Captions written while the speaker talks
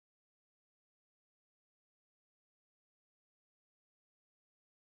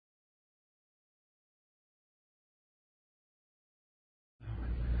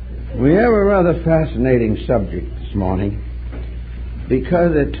We have a rather fascinating subject this morning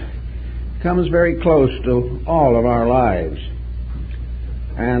because it comes very close to all of our lives.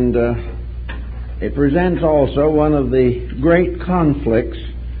 And it presents also one of the great conflicts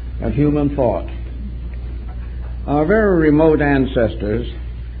of human thought. Our very remote ancestors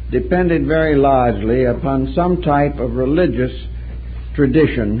depended very largely upon some type of religious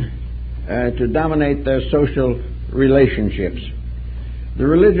tradition to dominate their social relationships. The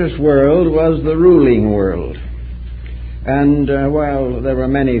religious world was the ruling world, and while there were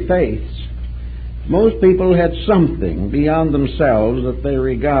many faiths, most people had something beyond themselves that they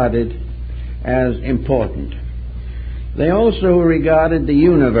regarded as important. They also regarded the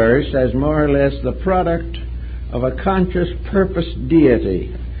universe as more or less the product of a conscious purpose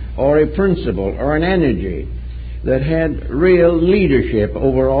deity, or a principle, or an energy that had real leadership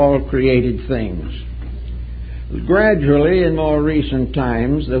over all created things. Gradually, in more recent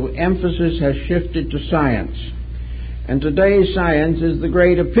times, the emphasis has shifted to science, and today science is the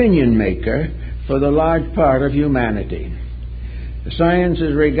great opinion maker for the large part of humanity. Science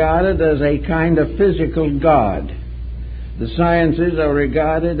is regarded as a kind of physical God. The sciences are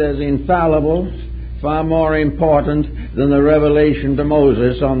regarded as infallible, far more important than the revelation to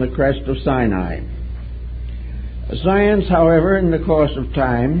Moses on the crest of Sinai. Science, however, in the course of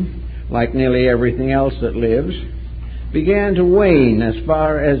time, like nearly everything else that lives, began to wane as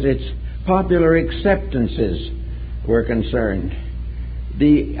far as its popular acceptances were concerned.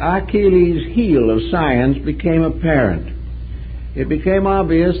 The Achilles heel of science became apparent. It became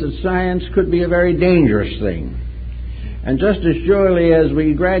obvious that science could be a very dangerous thing. And just as surely as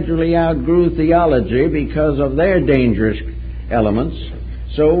we gradually outgrew theology because of their dangerous elements,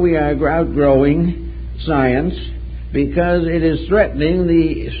 so we are outgrowing science because it is threatening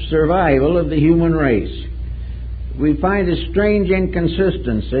the survival of the human race. We find a strange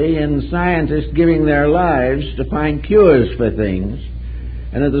inconsistency in scientists giving their lives to find cures for things,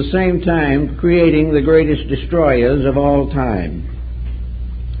 and at the same time creating the greatest destroyers of all time.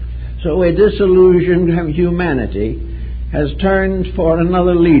 So a disillusioned humanity has turned for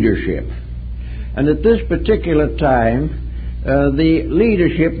another leadership. And at this particular time, the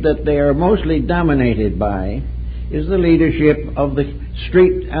leadership that they are mostly dominated by is the leadership of the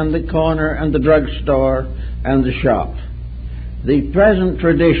street and the corner and the drugstore and the shop. The present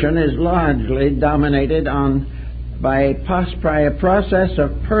tradition is largely dominated by a process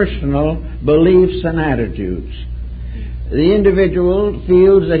of personal beliefs and attitudes. The individual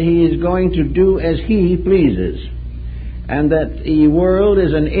feels that he is going to do as he pleases, and that the world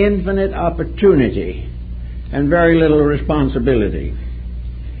is an infinite opportunity and very little responsibility.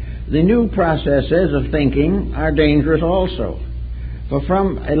 The new processes of thinking are dangerous also, for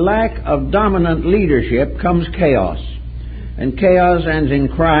from a lack of dominant leadership comes chaos, and chaos ends in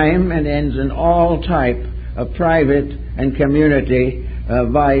crime and ends in all type of private and community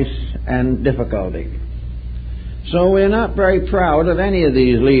vice and difficulty. So we're not very proud of any of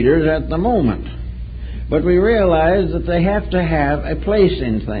these leaders at the moment, but we realize that they have to have a place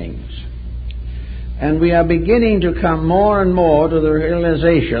in things. And we are beginning to come more and more to the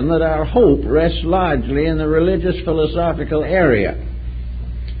realization that our hope rests largely in the religious philosophical area.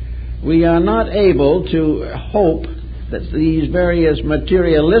 We are not able to hope that these various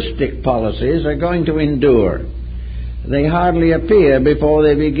materialistic policies are going to endure. They hardly appear before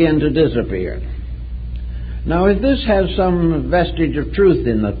they begin to disappear. Now, if this has some vestige of truth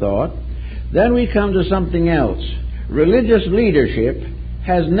in the thought, then we come to something else. Religious leadership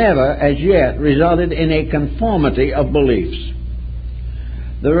has never as yet resulted in a conformity of beliefs.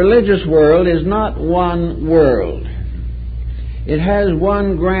 The religious world is not one world. It has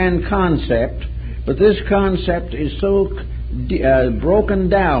one grand concept, but this concept is so broken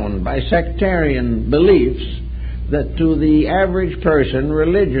down by sectarian beliefs that to the average person,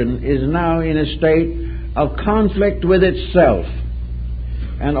 religion is now in a state of conflict with itself,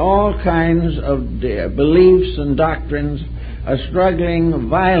 and all kinds of beliefs and doctrines are struggling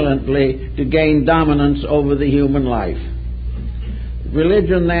violently to gain dominance over the human life.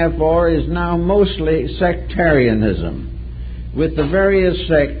 Religion, therefore, is now mostly sectarianism, with the various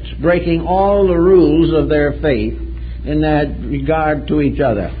sects breaking all the rules of their faith in that regard to each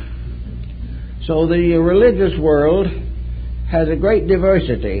other. So the religious world has a great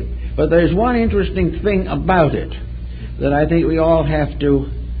diversity, but there's one interesting thing about it that I think we all have to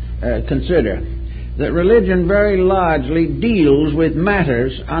consider, that religion very largely deals with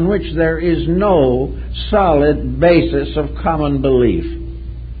matters on which there is no solid basis of common belief.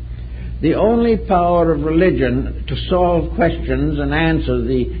 The only power of religion to solve questions and answer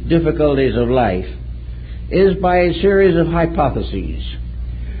the difficulties of life is by a series of hypotheses.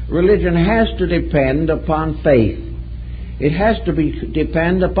 religion has to depend upon faith. It has to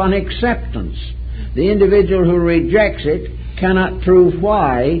depend upon acceptance. The individual who rejects it cannot prove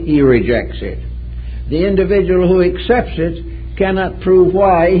why he rejects it. The individual who accepts it cannot prove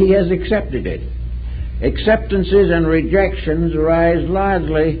why he has accepted it. Acceptances and rejections arise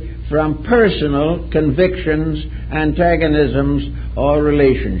largely from personal convictions, antagonisms, or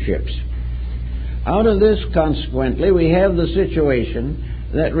relationships. Out of this, consequently, we have the situation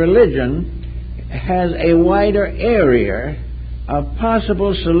that religion has a wider area of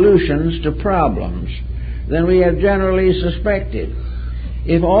possible solutions to problems than we have generally suspected.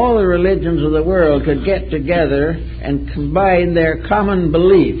 If all the religions of the world could get together and combine their common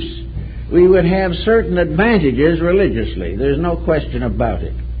beliefs, we would have certain advantages religiously. There's no question about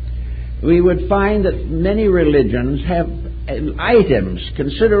it. We would find that many religions have items,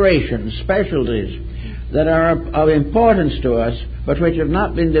 considerations, specialties that are of importance to us, but which have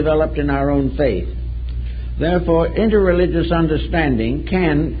not been developed in our own faith. Therefore, interreligious understanding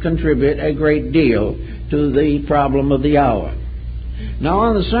can contribute a great deal to the problem of the hour. Now,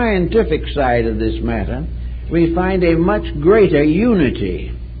 on the scientific side of this matter, we find a much greater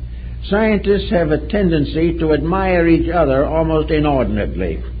unity. Scientists have a tendency to admire each other almost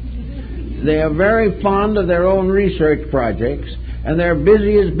inordinately. They are very fond of their own research projects, and they're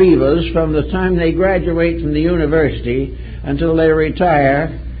busy as beavers from the time they graduate from the university until they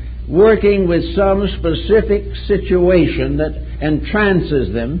retire, working with some specific situation that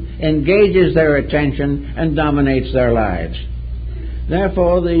entrances them, engages their attention, and dominates their lives.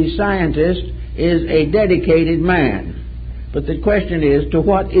 Therefore, the scientist is a dedicated man. But the question is, to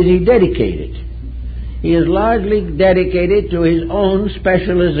what is he dedicated? He is largely dedicated to his own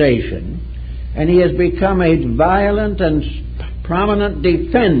specialization, and he has become a violent and prominent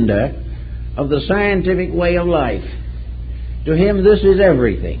defender of the scientific way of life. To him, this is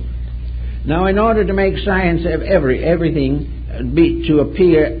everything. Now, in order to make science have everything to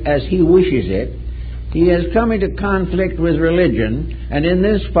appear as he wishes it, he has come into conflict with religion, and in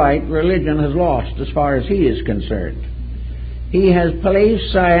this fight, religion has lost as far as he is concerned. He has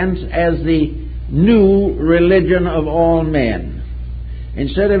placed science as the new religion of all men.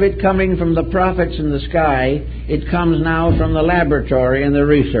 Instead of it coming from the prophets in the sky, it comes now from the laboratory and the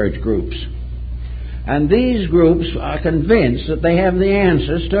research groups. And these groups are convinced that they have the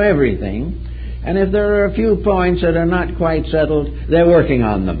answers to everything, and if there are a few points that are not quite settled, they're working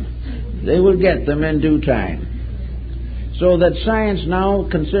on them. They will get them in due time. So that science now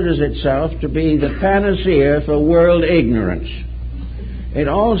considers itself to be the panacea for world ignorance. It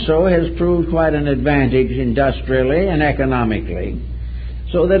also has proved quite an advantage industrially and economically,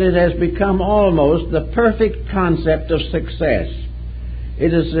 so that it has become almost the perfect concept of success.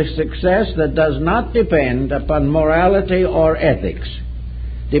 It is a success that does not depend upon morality or ethics,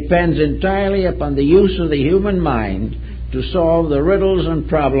 depends entirely upon the use of the human mind to solve the riddles and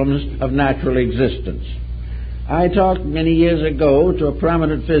problems of natural existence. I talked many years ago to a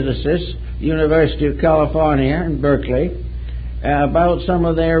prominent physicist, University of California in Berkeley, about some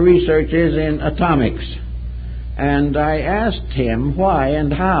of their researches in atomics. And I asked him why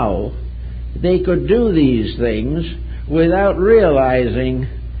and how they could do these things without realizing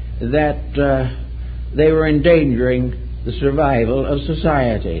that they were endangering the survival of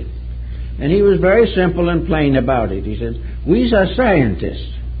society. And he was very simple and plain about it. He said, "We are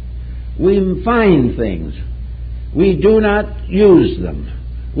scientists. We find things. We do not use them.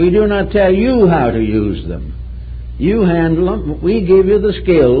 We do not tell you how to use them. You handle them. We give you the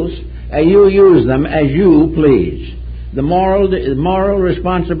skills, and you use them as you please. The moral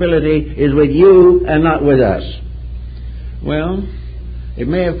responsibility is with you and not with us." Well, it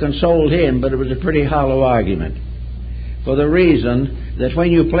may have consoled him, but it was a pretty hollow argument, for the reason that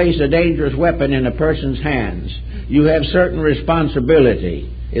when you place a dangerous weapon in a person's hands, you have certain responsibility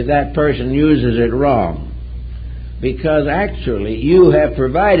if that person uses it wrong, because actually you have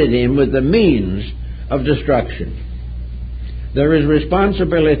provided him with the means of destruction. There is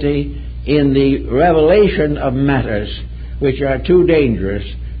responsibility in the revelation of matters which are too dangerous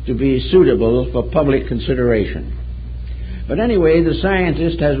to be suitable for public consideration. But anyway, the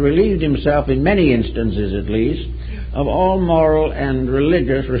scientist has relieved himself, in many instances at least, of all moral and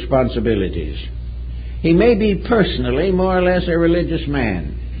religious responsibilities. He may be personally more or less a religious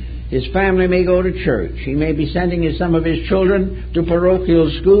man. His family may go to church. He may be sending some of his children to parochial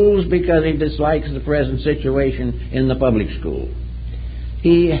schools because he dislikes the present situation in the public school.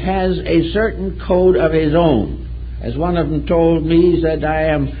 He has a certain code of his own. As one of them told me, he said, "I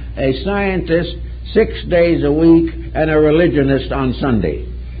am a scientist 6 days a week and a religionist on Sunday."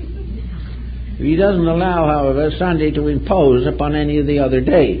 He doesn't allow, however, Sunday to impose upon any of the other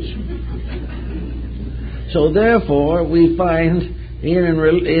days. So therefore, we find here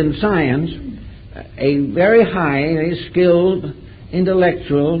in science a very highly skilled,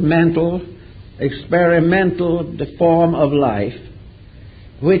 intellectual, mental, experimental form of life,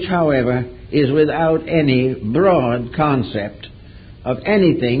 which, however, is without any broad concept of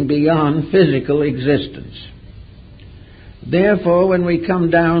anything beyond physical existence. Therefore, when we come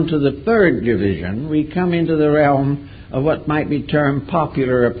down to the third division, we come into the realm of what might be termed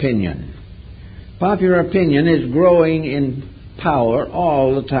popular opinion. Popular opinion is growing in power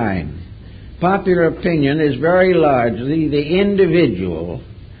all the time. Popular opinion is very largely the individual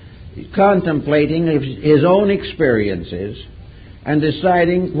contemplating his own experiences and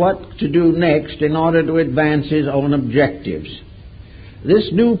deciding what to do next in order to advance his own objectives. This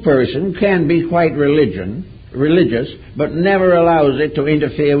new person can be quite religious, but never allows it to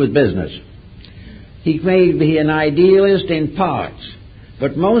interfere with business. He may be an idealist in parts,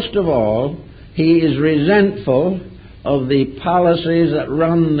 but most of all, he is resentful of the policies that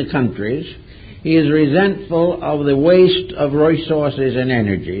run the countries. He is resentful of the waste of resources and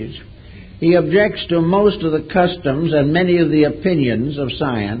energies. He objects to most of the customs and many of the opinions of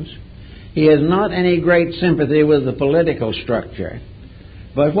science. He has not any great sympathy with the political structure.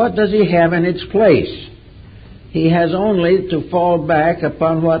 But what does he have in its place? He has only to fall back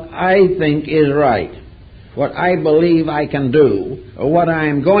upon what I think is right, what I believe I can do, or what I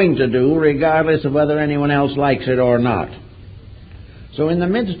am going to do, regardless of whether anyone else likes it or not. So in the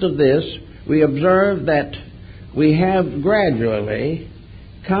midst of this, we observe that we have gradually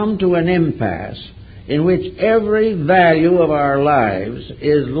come to an impasse in which every value of our lives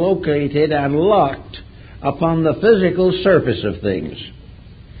is located and locked upon the physical surface of things.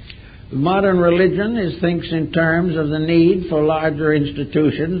 Modern religion thinks in terms of the need for larger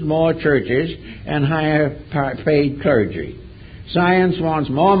institutions, more churches, and higher paid clergy. Science wants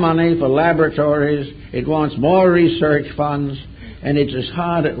more money for laboratories, it wants more research funds, and it is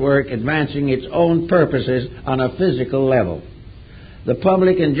hard at work advancing its own purposes on a physical level. The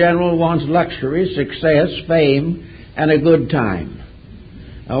public in general wants luxury, success, fame, and a good time.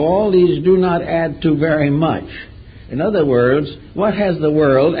 Now, all these do not add to very much. In other words, what has the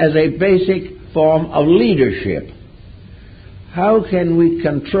world as a basic form of leadership? How can we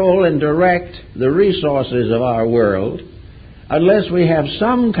control and direct the resources of our world unless we have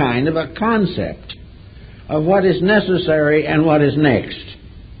some kind of a concept of what is necessary and what is next?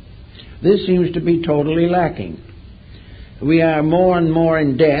 This seems to be totally lacking. We are more and more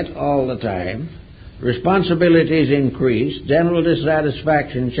in debt all the time. Responsibilities increase, general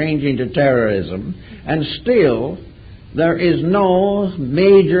dissatisfaction changing to terrorism, and still there is no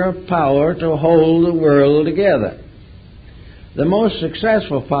major power to hold the world together. The most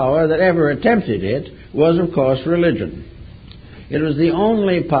successful power that ever attempted it was, of course, religion. It was the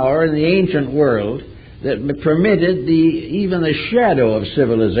only power in the ancient world that permitted even the shadow of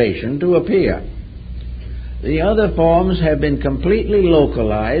civilization to appear. The other forms have been completely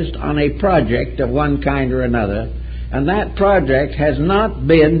localized on a project of one kind or another, and that project has not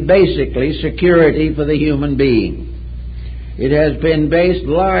been basically security for the human being. It has been based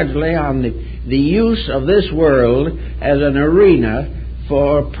largely on the use of this world as an arena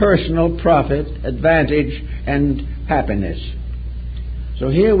for personal profit, advantage, and happiness. So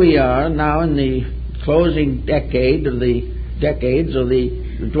here we are now in the closing decades of the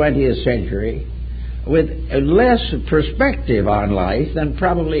 20th century, with less perspective on life than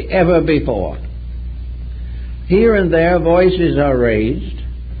probably ever before. Here and there voices are raised,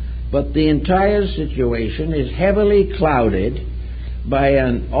 but the entire situation is heavily clouded by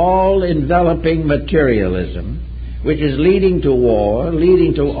an all-enveloping materialism, which is leading to war,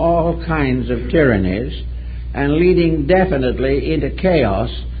 leading to all kinds of tyrannies, and leading definitely into chaos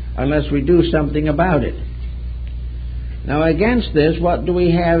unless we do something about it. Now, against this, what do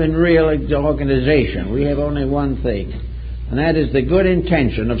we have in real organization? We have only one thing, and that is the good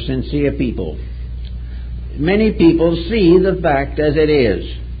intention of sincere people. Many people see the fact as it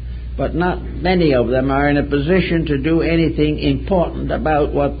is, but not many of them are in a position to do anything important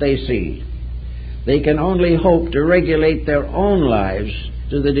about what they see. They can only hope to regulate their own lives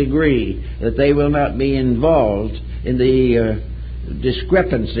to the degree that they will not be involved in the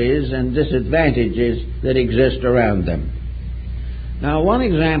discrepancies and disadvantages that exist around them. Now, one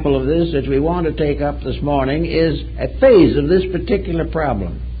example of this that we want to take up this morning is a phase of this particular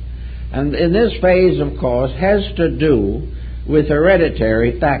problem. And in this phase, of course, has to do with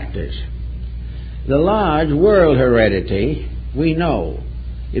hereditary factors. The large world heredity, we know.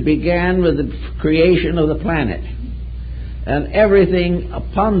 It began with the creation of the planet. And everything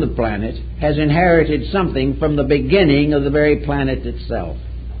upon the planet has inherited something from the beginning of the very planet itself.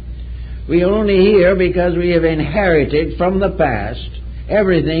 We are only here because we have inherited from the past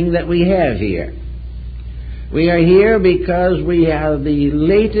everything that we have here. We are here because we have the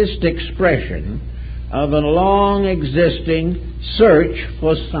latest expression of a long existing search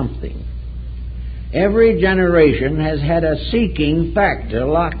for something. Every generation has had a seeking factor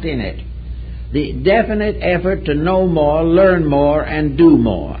locked in it. The definite effort to know more, learn more, and do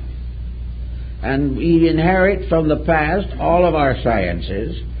more. And we inherit from the past all of our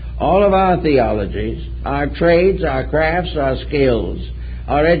sciences, all of our theologies, our trades, our crafts, our skills,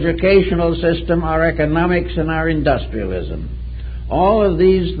 our educational system, our economics, and our industrialism. All of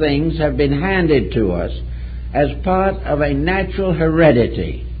these things have been handed to us as part of a natural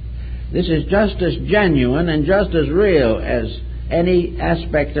heredity. This is just as genuine and just as real as any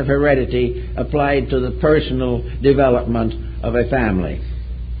aspect of heredity applied to the personal development of a family.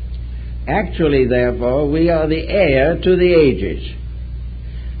 Actually, therefore, we are the heir to the ages,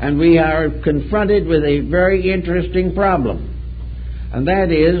 and we are confronted with a very interesting problem, and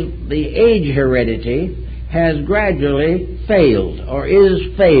that is the age heredity has gradually failed or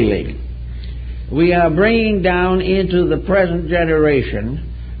is failing. We are bringing down into the present generation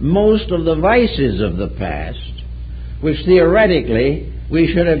most of the vices of the past, which theoretically we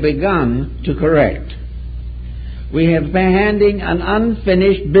should have begun to correct. We have been handing an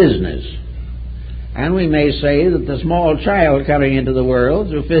unfinished business, and we may say that the small child coming into the world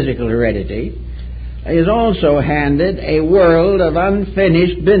through physical heredity is also handed a world of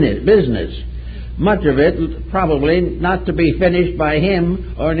unfinished business, much of it probably not to be finished by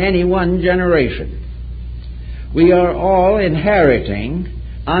him or in any one generation. We are all inheriting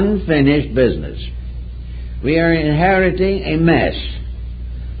unfinished business. We are inheriting a mess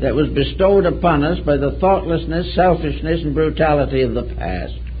that was bestowed upon us by the thoughtlessness, selfishness, and brutality of the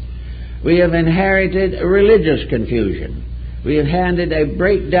past. We have inherited a religious confusion. We have handed a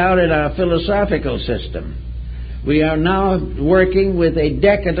breakdown in our philosophical system. We are now working with a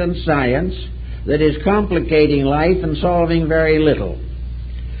decadent science that is complicating life and solving very little.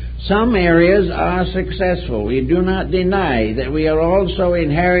 Some areas are successful. We do not deny that we are also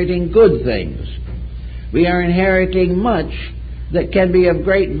inheriting good things. We are inheriting much that can be of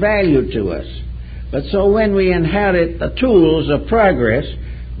great value to us. But so when we inherit the tools of progress,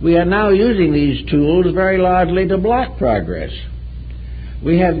 we are now using these tools very largely to block progress.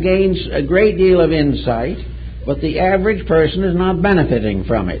 We have gained a great deal of insight, but the average person is not benefiting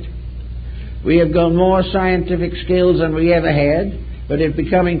from it. We have got more scientific skills than we ever had, but it's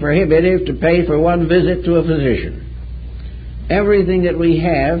becoming prohibitive to pay for one visit to a physician. Everything that we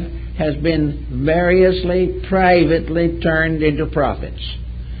have has been variously, privately turned into profits.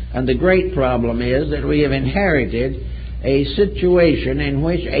 And the great problem is that we have inherited a situation in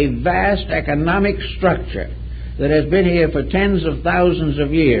which a vast economic structure that has been here for tens of thousands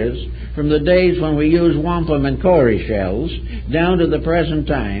of years, from the days when we used wampum and cowrie shells down to the present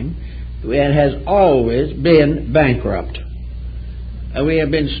time, it has always been bankrupt. We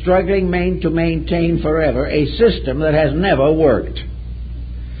have been struggling to maintain forever a system that has never worked.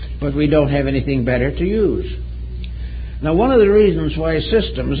 But we don't have anything better to use. Now, one of the reasons why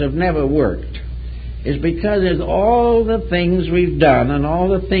systems have never worked is because of all the things we've done and all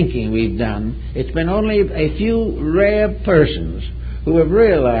the thinking we've done, it's been only a few rare persons who have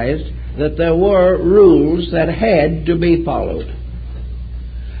realized that there were rules that had to be followed.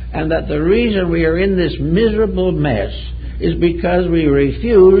 And that the reason we are in this miserable mess is because we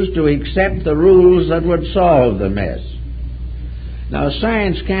refuse to accept the rules that would solve the mess. Now,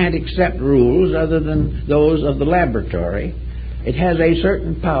 science can't accept rules other than those of the laboratory. It has a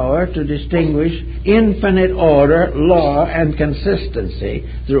certain power to distinguish infinite order, law, and consistency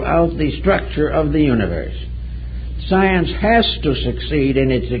throughout the structure of the universe. Science has to succeed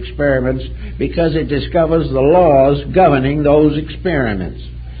in its experiments because it discovers the laws governing those experiments.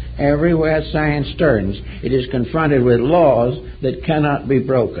 Everywhere science turns, it is confronted with laws that cannot be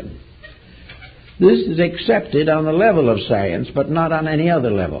broken. This is accepted on the level of science, but not on any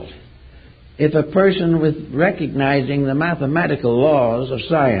other level. If a person, with recognizing the mathematical laws of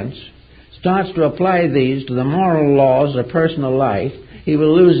science, starts to apply these to the moral laws of personal life, he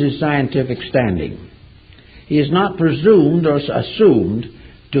will lose his scientific standing. He is not presumed or assumed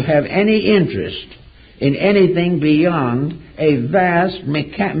to have any interest in anything beyond a vast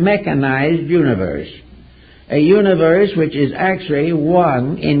mechanized universe, a universe which is actually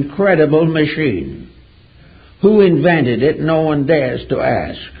one incredible machine. Who invented it? No one dares to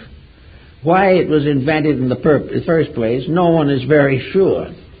ask. Why it was invented in the first place, no one is very sure.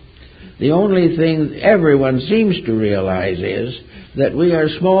 The only thing everyone seems to realize is that we are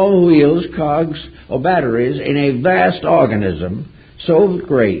small wheels, cogs, or batteries in a vast organism so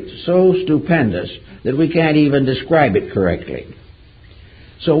great, so stupendous, that we can't even describe it correctly.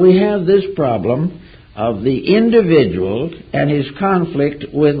 So we have this problem of the individual and his conflict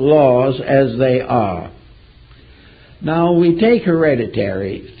with laws as they are. Now, we take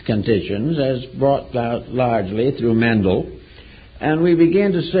hereditary conditions as brought out largely through Mendel, and we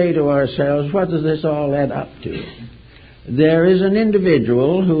begin to say to ourselves, what does this all add up to? There is an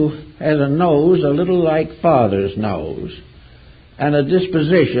individual who has a nose a little like father's nose, and a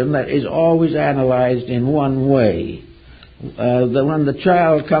disposition that is always analyzed in one way. When the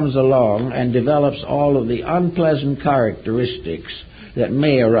child comes along and develops all of the unpleasant characteristics that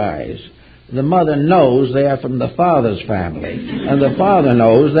may arise, the mother knows they are from the father's family, and the father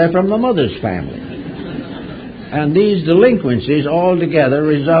knows they're from the mother's family. And these delinquencies altogether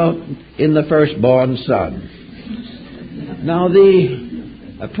result in the firstborn son. Now,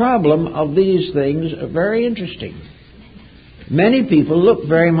 the problem of these things are very interesting. Many people look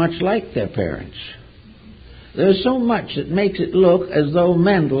very much like their parents. There's so much that makes it look as though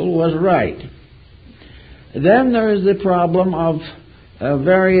Mendel was right. Then there is the problem of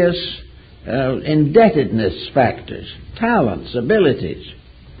various indebtedness factors, talents, abilities.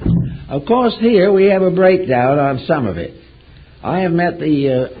 Of course, here we have a breakdown on some of it. I have met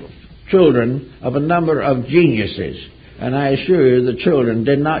the children of a number of geniuses, and I assure you the children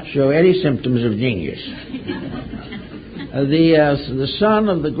did not show any symptoms of genius. The son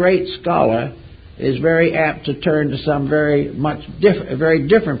of the great scholar is very apt to turn to some very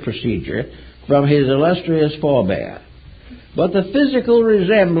different procedure from his illustrious forebear. But the physical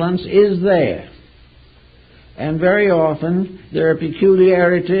resemblance is there. And very often there are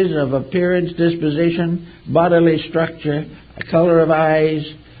peculiarities of appearance, disposition, bodily structure, color of eyes,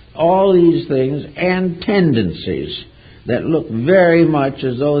 all these things, and tendencies that look very much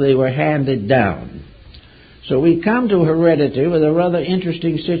as though they were handed down. So we come to heredity with a rather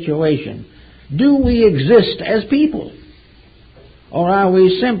interesting situation. Do we exist as people? Or are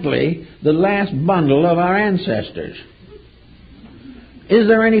we simply the last bundle of our ancestors? Is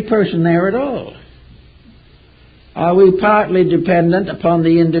there any person there at all? Are we partly dependent upon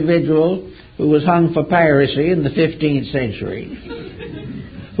the individual who was hung for piracy in the 15th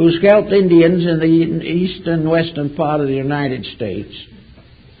century, who scalped Indians in the east and western part of the United States,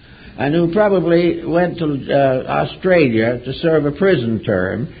 and who probably went to Australia to serve a prison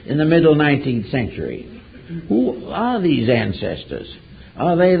term in the middle 19th century? Who are these ancestors?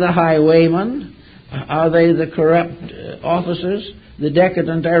 Are they the highwaymen? Are they the corrupt officers, the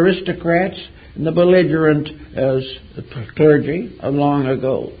decadent aristocrats, and the belligerent clergy of long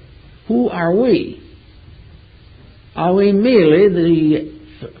ago? Who are we? Are we merely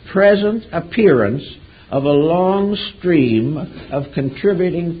the present appearance of a long stream of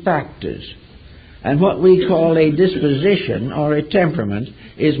contributing factors? And what we call a disposition or a temperament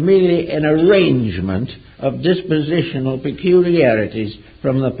is merely an arrangement of dispositional peculiarities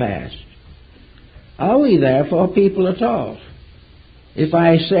from the past. Are we therefore people at all? If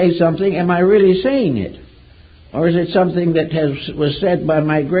I say something, am I really saying it? Or is it something that was said by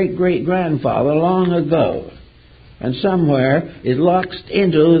my great-great-grandfather long ago, and somewhere is locked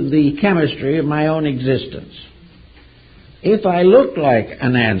into the chemistry of my own existence? If I look like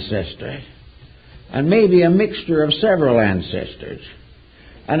an ancestor, and maybe a mixture of several ancestors,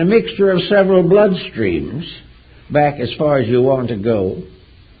 and a mixture of several bloodstreams, back as far as you want to go,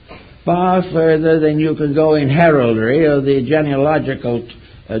 far further than you can go in heraldry or the genealogical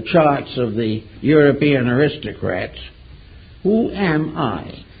charts of the European aristocrats, who am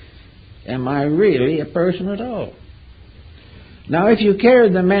I? Am I really a person at all? Now, if you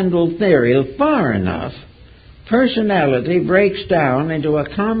carry the Mendel theory far enough, personality breaks down into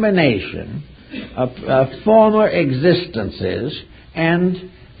a combination of former existences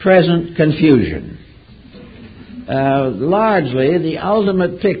and present confusion. Largely, the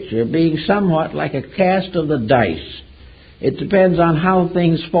ultimate picture being somewhat like a cast of the dice. It depends on how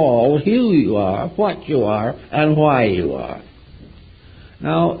things fall, who you are, what you are, and why you are.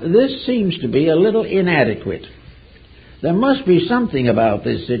 Now, this seems to be a little inadequate. There must be something about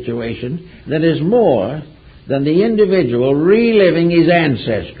this situation that is more than the individual reliving his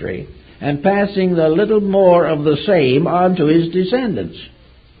ancestry and passing the little more of the same on to his descendants.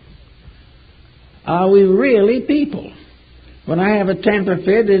 Are we really people? When I have a temper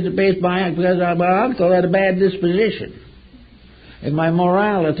fit, it's because my uncle had a bad disposition. If my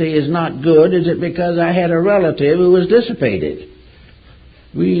morality is not good, is it because I had a relative who was dissipated?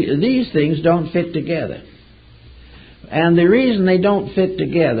 These things don't fit together. And the reason they don't fit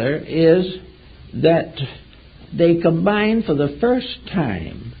together is that they combine for the first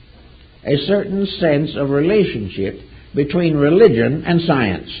time a certain sense of relationship between religion and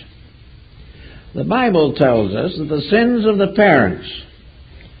science. The Bible tells us that the sins of the parents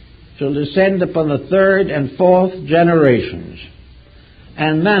shall descend upon the third and fourth generations.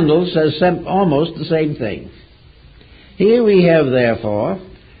 And Mendel says almost the same thing. Here we have, therefore,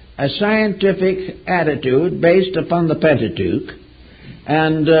 a scientific attitude based upon the Pentateuch,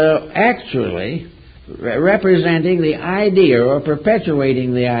 and actually representing the idea or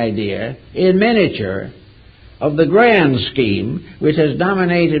perpetuating the idea in miniature of the grand scheme which has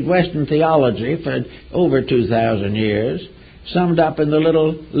dominated Western theology for over 2,000 years, summed up in the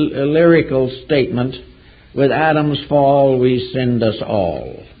little lyrical statement, "With Adam's fall we sinned us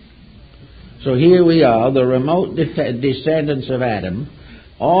all." So here we are, the remote descendants of Adam,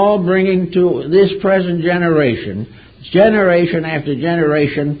 all bringing to this present generation, generation after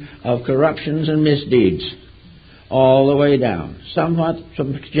generation of corruptions and misdeeds, all the way down. Somewhat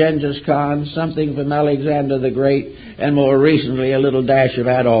from Genghis Khan, something from Alexander the Great, and more recently a little dash of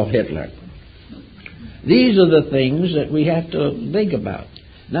Adolf Hitler. These are the things that we have to think about.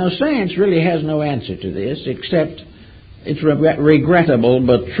 Now, science really has no answer to this, except it's regrettable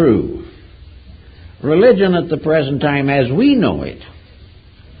but true. Religion at the present time, as we know it,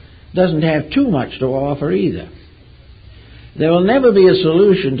 doesn't have too much to offer either. There will never be a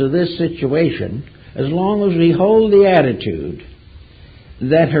solution to this situation as long as we hold the attitude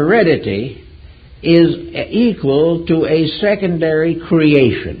that heredity is equal to a secondary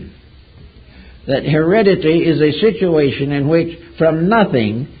creation. That heredity is a situation in which from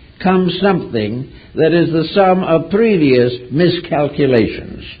nothing comes something that is the sum of previous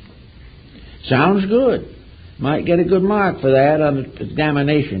miscalculations. Sounds good. Might get a good mark for that on an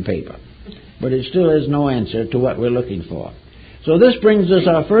examination paper. But it still is no answer to what we're looking for. So this brings us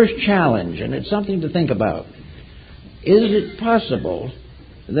our first challenge, and it's something to think about. Is it possible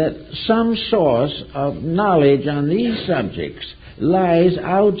that some source of knowledge on these subjects lies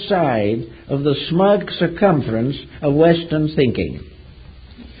outside of the smug circumference of Western thinking?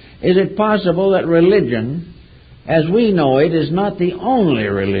 Is it possible that religion, as we know it, is not the only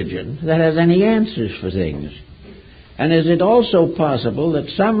religion that has any answers for things? And is it also possible that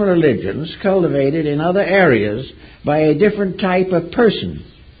some religions cultivated in other areas by a different type of person,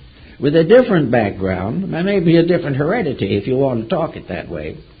 with a different background, maybe a different heredity if you want to talk it that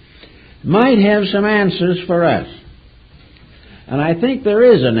way, might have some answers for us? And I think there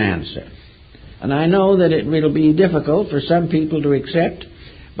is an answer. And I know that it will be difficult for some people to accept,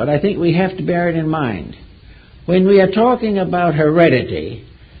 but I think we have to bear it in mind. When we are talking about heredity,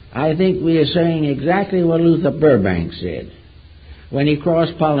 I think we are saying exactly what Luther Burbank said when he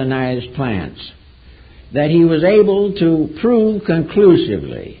cross-pollinized plants, that he was able to prove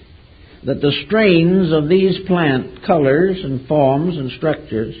conclusively that the strains of these plant colors and forms and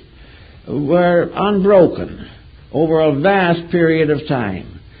structures were unbroken over a vast period of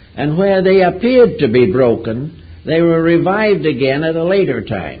time. And where they appeared to be broken, they were revived again at a later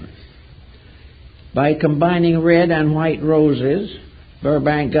time. By combining red and white roses,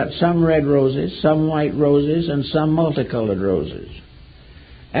 Burbank got some red roses, some white roses, and some multicolored roses.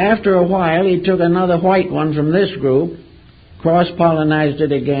 After a while, he took another white one from this group, cross-pollinized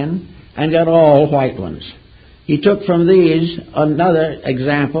it again, and got all white ones. He took from these another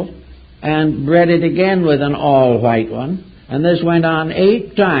example and bred it again with an all-white one, and this went on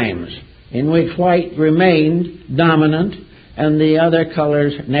 8 times, in which white remained dominant and the other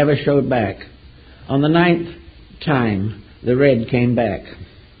colors never showed back. On the 9th time, the red came back.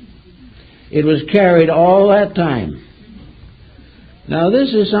 It was carried all that time. Now,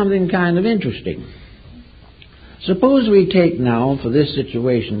 this is something kind of interesting. Suppose we take now, for this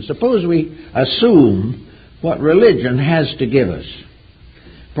situation, suppose we assume what religion has to give us.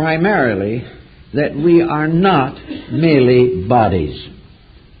 Primarily, that we are not merely bodies.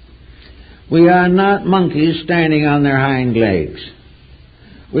 We are not monkeys standing on their hind legs.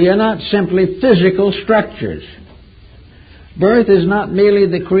 We are not simply physical structures. Birth is not merely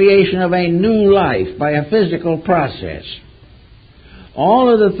the creation of a new life by a physical process. All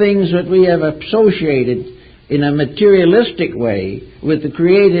of the things that we have associated in a materialistic way with the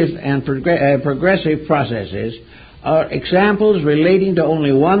creative and progressive processes are examples relating to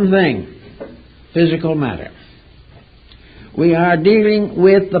only one thing: physical matter. We are dealing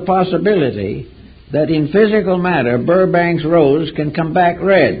with the possibility that in physical matter, Burbank's rose can come back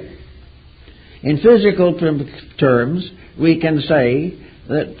red. In physical terms, we can say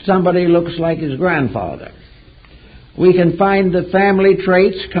that somebody looks like his grandfather. We can find the family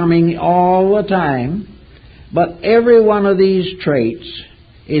traits coming all the time But every one of these traits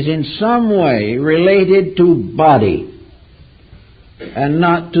is in some way related to body and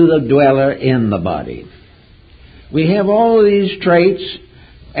not to the dweller in the body. We have all of these traits,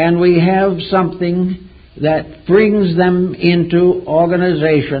 and we have something that brings them into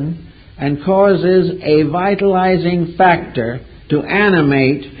organization and causes a vitalizing factor to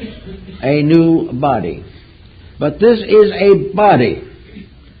animate a new body. But this is a body.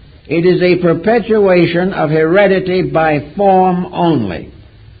 It is a perpetuation of heredity by form only.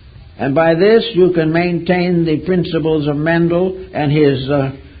 And by this you can maintain the principles of Mendel and his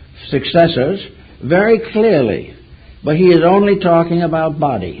successors very clearly. But he is only talking about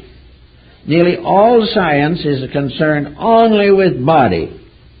body. Nearly all science is concerned only with body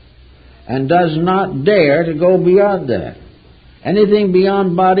and does not dare to go beyond that. Anything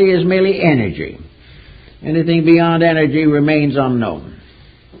beyond body is merely energy. Anything beyond energy remains unknown.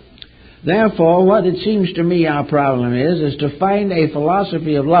 Therefore, what it seems to me our problem is to find a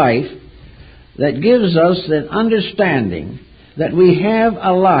philosophy of life that gives us an understanding that we have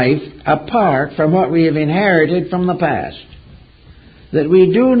a life apart from what we have inherited from the past. That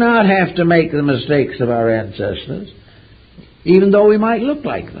we do not have to make the mistakes of our ancestors, even though we might look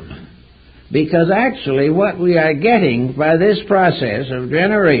like them. Because actually what we are getting by this process of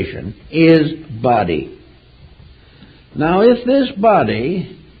generation is body. Now, if this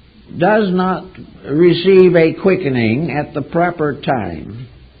body does not receive a quickening at the proper time,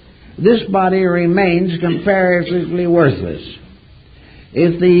 this body remains comparatively worthless.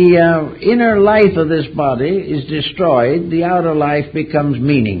 If the inner life of this body is destroyed, the outer life becomes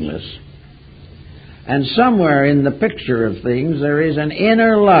meaningless. And somewhere in the picture of things there is an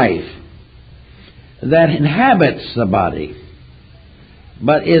inner life that inhabits the body,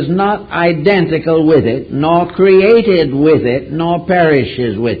 but is not identical with it, nor created with it, nor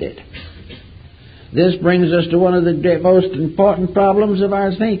perishes with it. This brings us to one of the most important problems of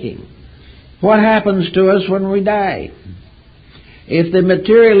our thinking. What happens to us when we die? If the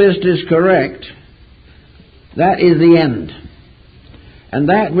materialist is correct, that is the end. And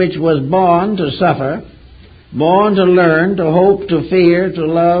that which was born to suffer, born to learn, to hope, to fear, to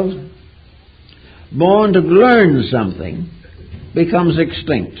love, born to learn something, becomes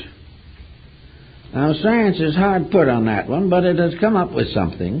extinct. Now, science is hard put on that one, but it has come up with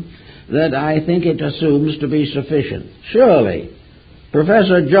something that I think it assumes to be sufficient. Surely,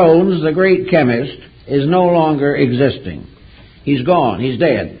 Professor Jones, the great chemist, is no longer existing. He's gone. He's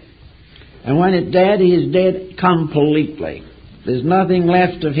dead. And when it's dead, he is dead completely. There's nothing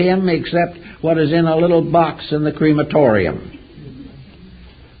left of him except what is in a little box in the crematorium.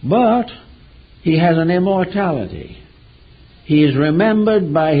 But he has an immortality. He is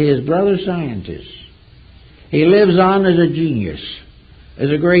remembered by his brother scientists. He lives on as a genius, as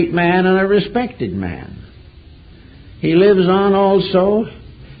a great man and a respected man. He lives on also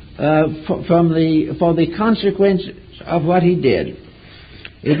for the consequences of what he did.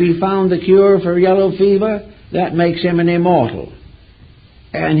 If he found the cure for yellow fever, that makes him an immortal.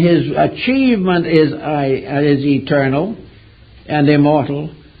 And his achievement is eternal and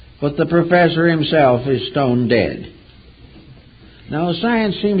immortal, but the professor himself is stone dead. Now,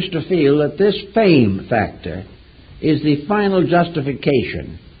 science seems to feel that this fame factor is the final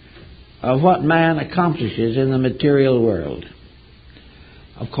justification of what man accomplishes in the material world.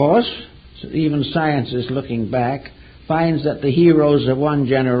 Of course, even science is looking back, finds that the heroes of one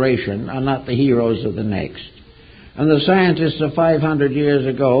generation are not the heroes of the next. And the scientists of 500 years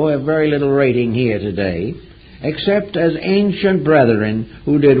ago have very little rating here today, except as ancient brethren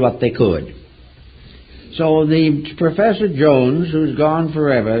who did what they could. So the Professor Jones, who's gone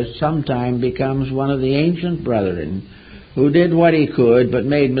forever, sometime becomes one of the ancient brethren who did what he could but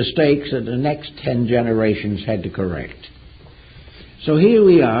made mistakes that the next 10 generations had to correct. So here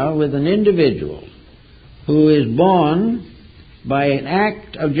we are with an individual who is born by an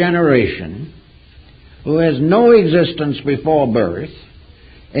act of generation, who has no existence before birth,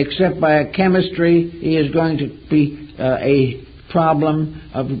 except by a chemistry he is going to be a problem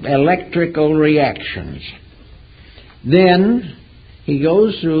of electrical reactions. Then he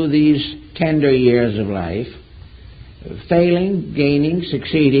goes through these tender years of life, failing, gaining,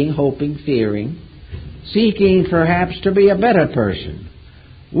 succeeding, hoping, fearing, seeking perhaps to be a better person,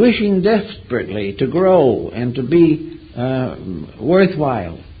 wishing desperately to grow and to be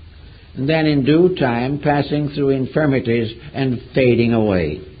worthwhile, and then in due time passing through infirmities and fading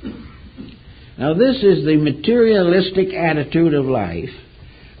away. Now, this is the materialistic attitude of life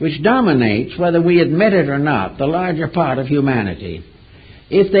which dominates, whether we admit it or not, the larger part of humanity.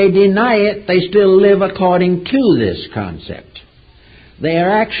 If they deny it, they still live according to this concept.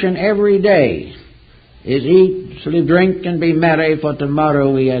 Their action every day is eat, sleep, drink, and be merry, for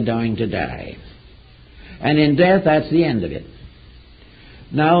tomorrow we are going to die. And in death, that's the end of it.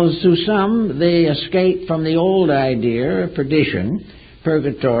 Now, to some, they escape from the old idea of perdition,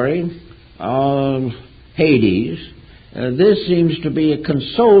 purgatory, Hades. This seems to be a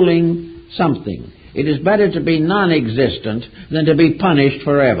consoling something. It is better to be non-existent than to be punished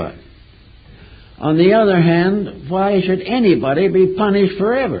forever. On the other hand, why should anybody be punished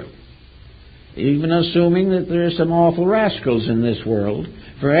forever? Even assuming that there are some awful rascals in this world,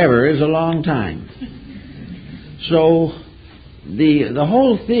 forever is a long time. So the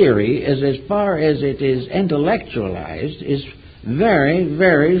whole theory, as far as it is intellectualized, is very,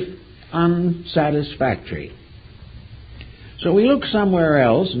 very unsatisfactory. So we look somewhere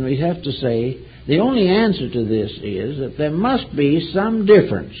else, and we have to say the only answer to this is that there must be some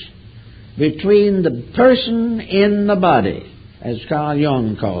difference between the person in the body, as Carl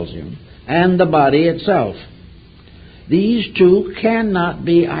Jung calls him, and the body itself. These two cannot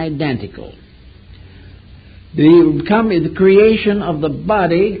be identical. The creation of the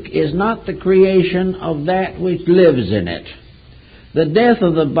body is not the creation of that which lives in it. The death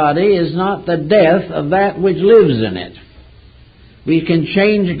of the body is not the death of that which lives in it. We can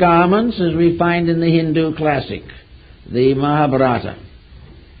change garments, as we find in the Hindu classic, the Mahabharata.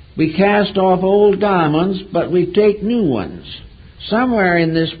 We cast off old garments, but we take new ones. Somewhere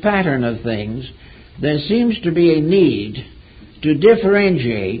in this pattern of things, there seems to be a need to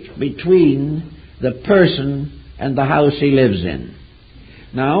differentiate between the person and the house he lives in.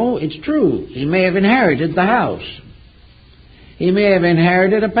 Now, it's true, he may have inherited the house. He may have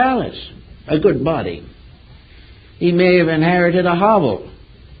inherited a palace, a good body. He may have inherited a hovel,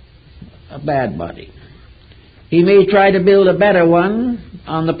 a bad body. He may try to build a better one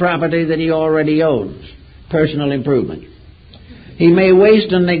on the property that he already owns, personal improvement. He may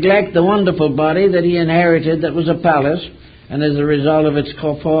waste and neglect the wonderful body that he inherited that was a palace, and as a result of it's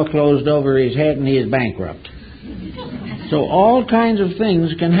foreclosed over his head and he is bankrupt. So all kinds of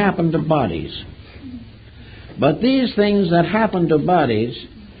things can happen to bodies. But these things that happen to bodies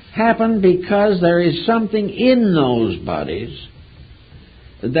happen because there is something in those bodies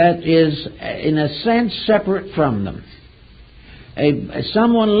that is, in a sense, separate from them.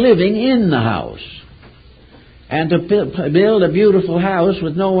 Someone living in the house. And to build a beautiful house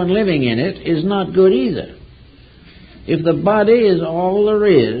with no one living in it is not good either. If the body is all there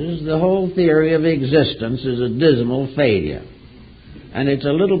is, the whole theory of existence is a dismal failure. And it's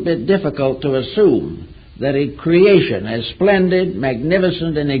a little bit difficult to assume that a creation as splendid,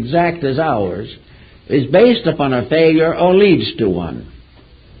 magnificent, and exact as ours is based upon a failure or leads to one.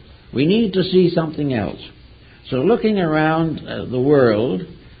 We need to see something else. So looking around the world,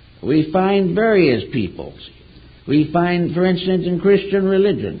 we find various peoples. We find, for instance, in Christian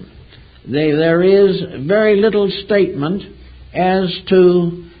religion, there is very little statement as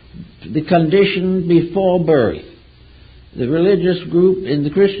to the condition before birth. The religious group, in the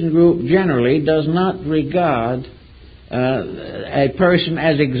Christian group generally, does not regard a person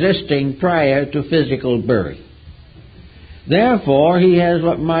as existing prior to physical birth. Therefore, he has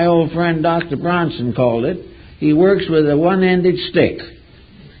what my old friend Dr. Bronson called it. He works with a one-ended stick.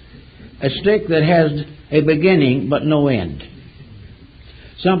 A stick that has a beginning but no end.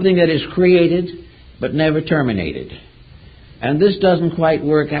 Something that is created but never terminated. And this doesn't quite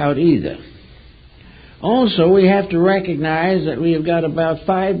work out either. Also, we have to recognize that we have got about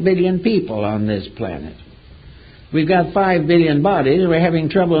 5 billion people on this planet. We've got 5 billion bodies. We're having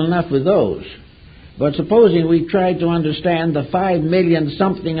trouble enough with those. But supposing we tried to understand the 5 million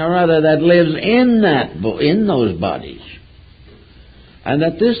something or other that lives in those bodies, and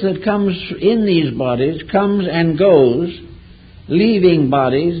that this that comes in these bodies comes and goes, leaving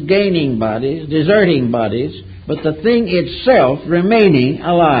bodies, gaining bodies, deserting bodies, but the thing itself remaining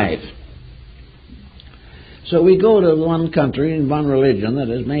alive. So we go to one country and one religion that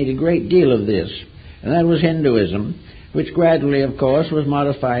has made a great deal of this, and that was Hinduism, which gradually, of course, was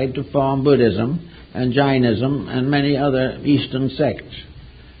modified to form Buddhism and Jainism and many other Eastern sects.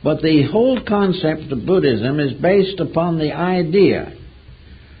 But the whole concept of Buddhism is based upon the idea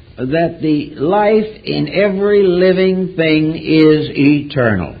that the life in every living thing is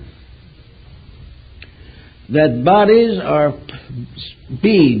eternal. That bodies are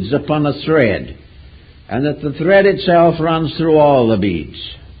beads upon a thread, and that the thread itself runs through all the beads.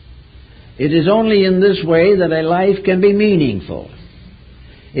 It is only in this way that a life can be meaningful.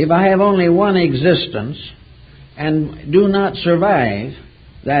 If I have only one existence and do not survive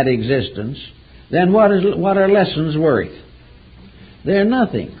that existence, then what are lessons worth? They're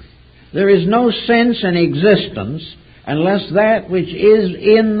nothing. There is no sense in existence unless that which is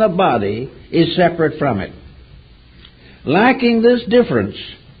in the body is separate from it. Lacking this difference,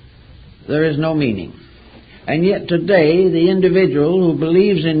 there is no meaning. And yet today, the individual who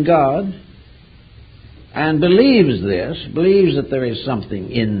believes in God and believes that there is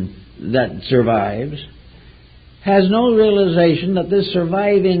something in that survives, has no realization that this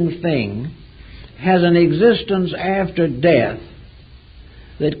surviving thing has an existence after death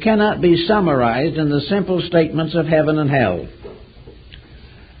that cannot be summarized in the simple statements of heaven and hell.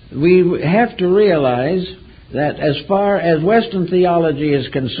 We have to realize that as far as Western theology is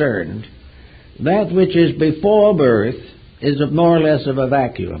concerned, that which is before birth is more or less of a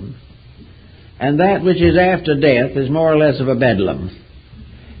vacuum, and that which is after death is more or less of a bedlam.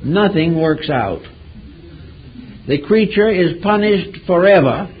 Nothing works out. The creature is punished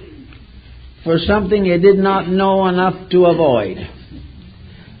forever for something he did not know enough to avoid.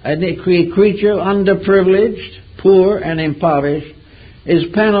 A creature underprivileged, poor, and impoverished is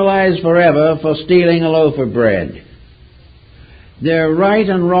penalized forever for stealing a loaf of bread. Their right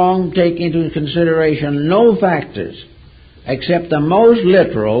and wrong take into consideration no factors except the most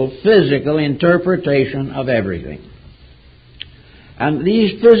literal physical interpretation of everything. And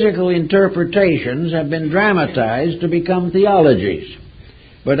these physical interpretations have been dramatized to become theologies.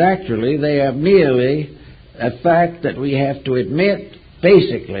 But actually they are merely a fact that we have to admit,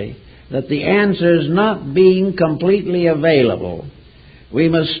 basically, that the answers not being completely available, we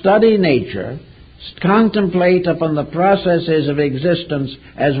must study nature, contemplate upon the processes of existence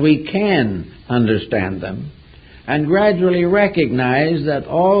as we can understand them, and gradually recognize that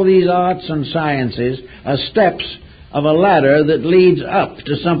all these arts and sciences are steps of a ladder that leads up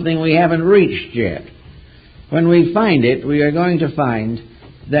to something we haven't reached yet. When we find it, we are going to find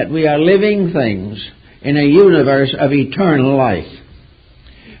that we are living things in a universe of eternal life,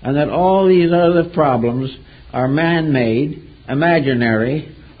 and that all these other problems are man-made,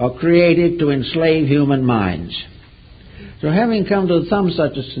 imaginary, or created to enslave human minds. So having come to some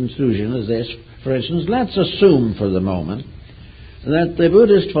such a conclusion as this, for instance, let's assume for the moment that the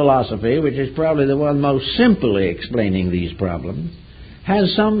Buddhist philosophy, which is probably the one most simply explaining these problems,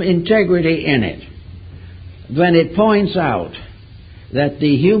 has some integrity in it when it points out that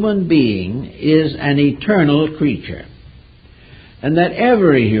the human being is an eternal creature, and that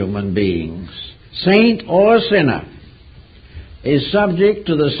every human being, saint or sinner, is subject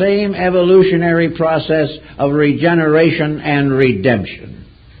to the same evolutionary process of regeneration and redemption.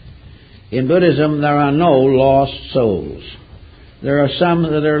 In Buddhism, there are no lost souls. There are some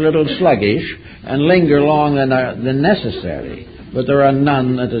that are a little sluggish and linger longer than necessary, but there are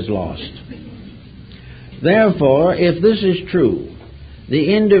none that is lost. Therefore, if this is true,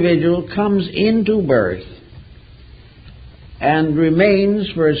 the individual comes into birth and remains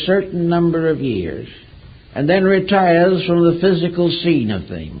for a certain number of years, and then retires from the physical scene of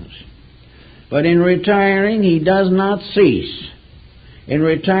things. But in retiring, he does not cease. In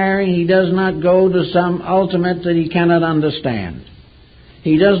retiring, he does not go to some ultimate that he cannot understand.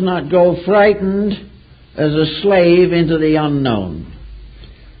 He does not go frightened as a slave into the unknown.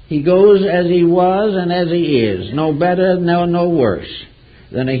 He goes as he was and as he is, no better, no worse,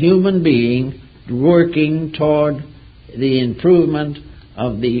 than a human being working toward the improvement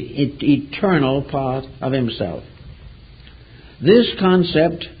of the eternal part of himself. This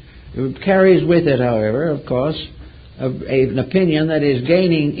concept carries with it, however, of course, an opinion that is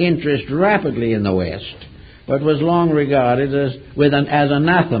gaining interest rapidly in the West, but was long regarded as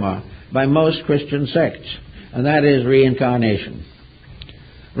anathema by most Christian sects, and that is reincarnation.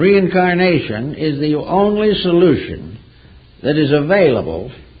 Reincarnation is the only solution that is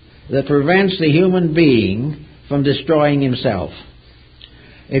available that prevents the human being from destroying himself.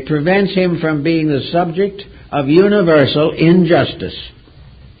 It prevents him from being the subject of universal injustice.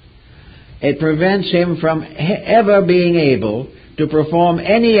 It prevents him from ever being able to perform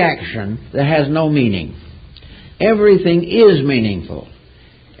any action that has no meaning. Everything is meaningful.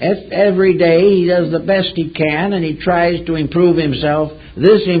 Every day he does the best he can and he tries to improve himself.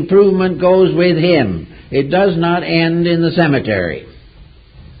 This improvement goes with him. It does not end in the cemetery.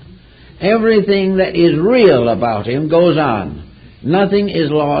 Everything that is real about him goes on. Nothing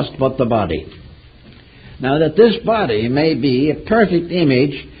is lost but the body. Now, that this body may be a perfect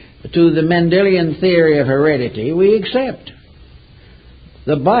image to the Mendelian theory of heredity, we accept.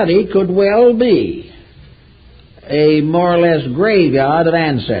 The body could well be a more or less graveyard of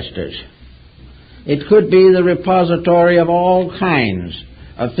ancestors. It could be the repository of all kinds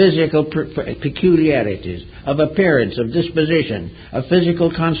of physical peculiarities, of appearance, of disposition, of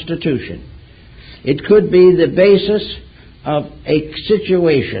physical constitution. It could be the basis of a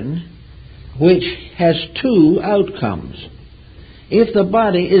situation which has two outcomes. If the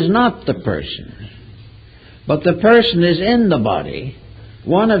body is not the person, but the person is in the body,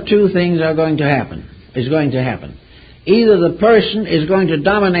 one of two things is going to happen. Either the person is going to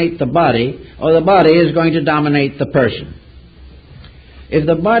dominate the body, or the body is going to dominate the person. If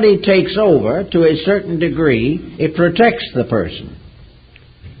the body takes over to a certain degree, it protects the person.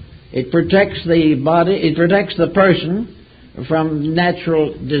 It protects the body, it protects the person from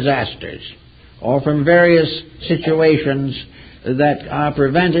natural disasters or from various situations that are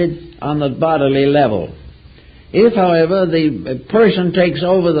prevented on the bodily level. If, however, the person takes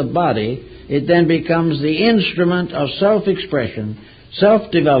over the body, it then becomes the instrument of self-expression,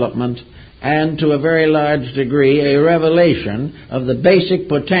 self-development, and to a very large degree a revelation of the basic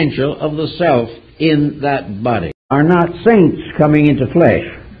potential of the self in that body. Are not saints coming into flesh.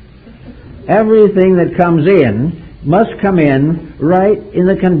 Everything that comes in must come in right in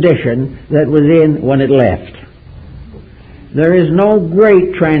the condition that was in when it left. There is no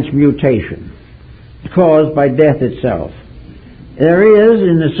great transmutation caused by death itself. There is,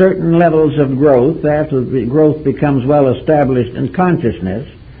 in the certain levels of growth, after the growth becomes well established in consciousness,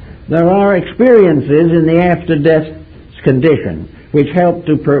 there are experiences in the after-death condition which help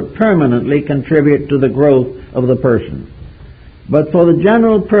to permanently contribute to the growth of the person. But for the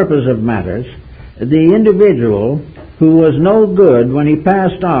general purpose of matters, the individual who was no good when he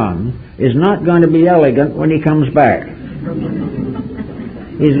passed on is not going to be elegant when he comes back.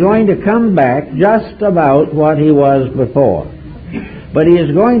 He's going to come back just about what he was before. But he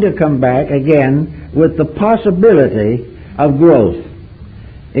is going to come back again with the possibility of growth.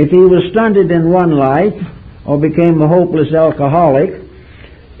 If he was stunted in one life or became a hopeless alcoholic,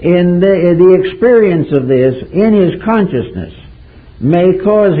 in the experience of this in his consciousness may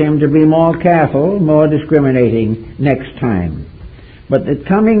cause him to be more careful, more discriminating next time. But that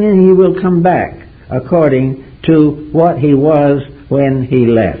coming in, he will come back according to what he was when he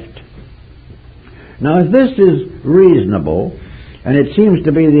left. Now, if this is reasonable, and it seems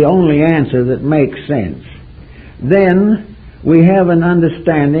to be the only answer that makes sense, then we have an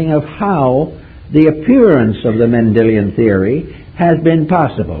understanding of how the appearance of the Mendelian theory has been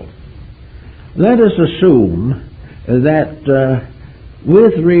possible. Let us assume that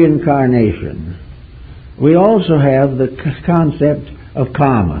with reincarnation, we also have the concept of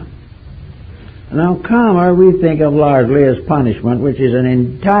karma. Now, karma we think of largely as punishment, which is an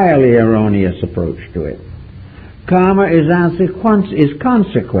entirely erroneous approach to it. Karma is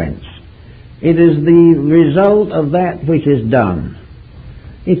consequence. It is the result of that which is done.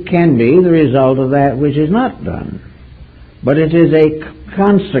 It can be the result of that which is not done. But it is a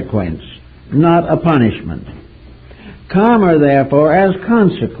consequence, not a punishment. Karma, therefore, as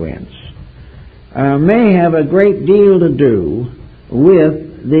consequence, may have a great deal to do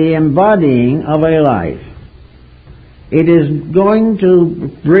with the embodying of a life. It is going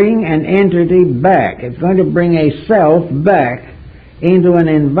to bring an entity back. It's going to bring a self back into an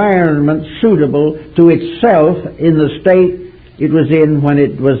environment suitable to itself in the state it was in when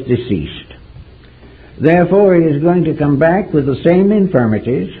it was deceased. Therefore, it is going to come back with the same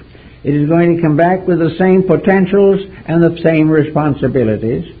infirmities. It is going to come back with the same potentials and the same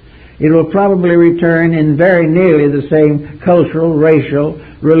responsibilities. It will probably return in very nearly the same cultural, racial,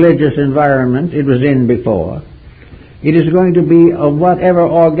 religious environment it was in before. It is going to be of whatever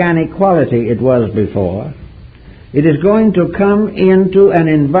organic quality it was before. It is going to come into an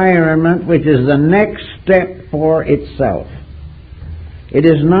environment which is the next step for itself. It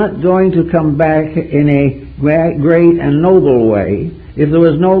is not going to come back in a great and noble way if there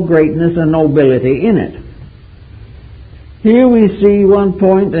was no greatness and nobility in it. Here we see one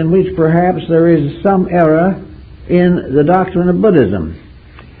point in which perhaps there is some error in the doctrine of Buddhism.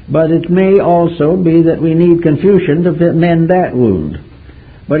 But it may also be that we need Confucian to mend that wound.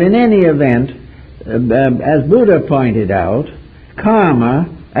 But in any event, as Buddha pointed out, karma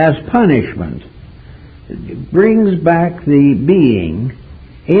as punishment brings back the being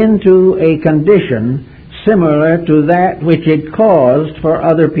into a condition similar to that which it caused for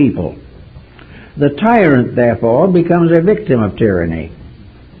other people. The tyrant, therefore, becomes a victim of tyranny.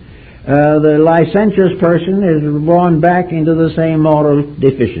 The licentious person is born back into the same moral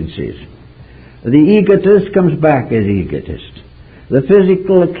deficiencies. The egotist comes back as egotist. The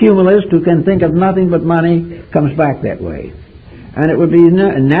physical accumulist who can think of nothing but money comes back that way. And it would be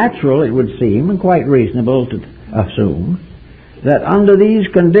natural, it would seem, and quite reasonable to assume, that under these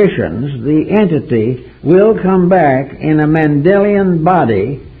conditions the entity will come back in a Mendelian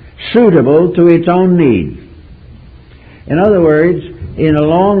body suitable to its own need. In other words, in a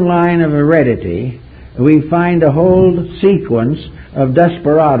long line of heredity, we find a whole sequence of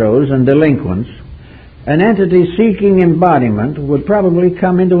desperados and delinquents. An entity seeking embodiment would probably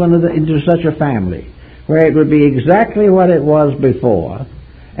come into such a family, where it would be exactly what it was before,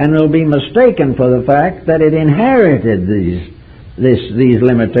 and will be mistaken for the fact that it inherited these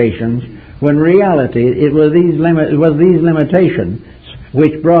limitations, when in reality it was these limitations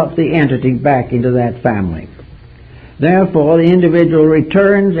which brought the entity back into that family. Therefore, the individual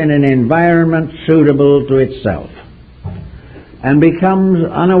returns in an environment suitable to itself, and becomes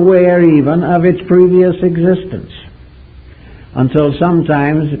unaware even of its previous existence, until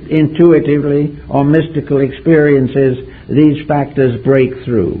sometimes intuitively or mystical experiences these factors break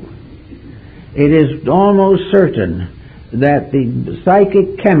through. It is almost certain that the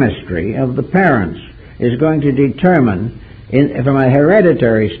psychic chemistry of the parents is going to determine, from a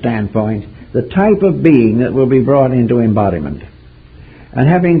hereditary standpoint, the type of being that will be brought into embodiment. And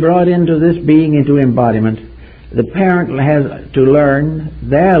having brought into this being into embodiment, the parent has to learn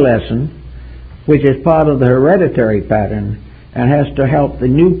their lesson, which is part of the hereditary pattern, and has to help the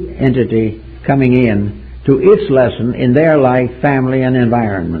new entity coming in to its lesson in their life, family, and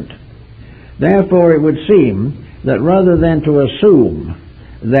environment. Therefore, it would seem that rather than to assume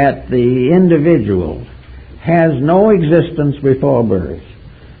that the individual has no existence before birth,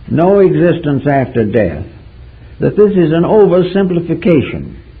 no existence after death, that this is an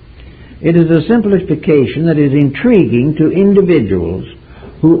oversimplification. It is a simplification that is intriguing to individuals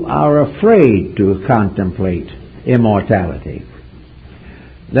who are afraid to contemplate immortality,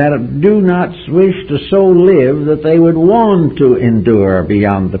 that do not wish to so live that they would want to endure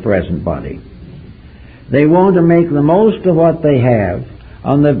beyond the present body. They want to make the most of what they have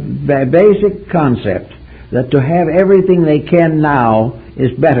on the basic concept that to have everything they can now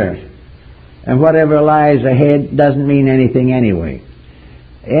is better, and whatever lies ahead doesn't mean anything anyway.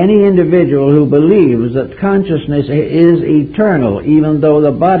 Any individual who believes that consciousness is eternal, even though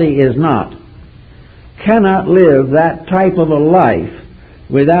the body is not, cannot live that type of a life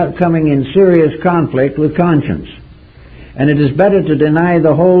without coming in serious conflict with conscience. And it is better to deny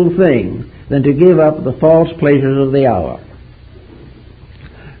the whole thing than to give up the false pleasures of the hour.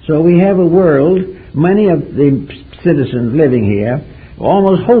 So we have a world, many of the citizens living here,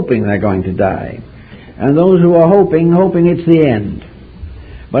 almost hoping they're going to die. And those who are hoping it's the end.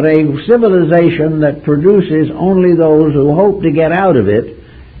 But a civilization that produces only those who hope to get out of it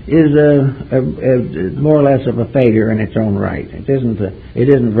is more or less of a failure in its own right. It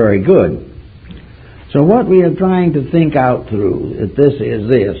isn't very good. So what we are trying to think out through is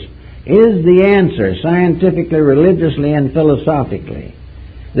the answer, scientifically, religiously, and philosophically,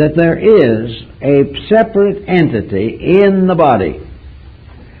 that there is a separate entity in the body,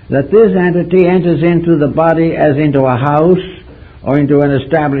 that this entity enters into the body as into a house or into an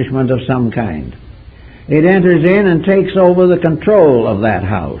establishment of some kind. It enters in and takes over the control of that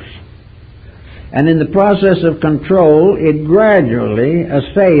house. And in the process of control, it gradually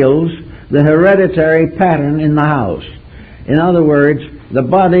assails the hereditary pattern in the house. In other words, the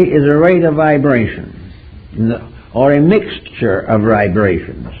body is a rate of vibration, or a mixture of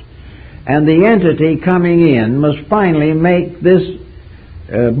vibrations. And the entity coming in must finally make this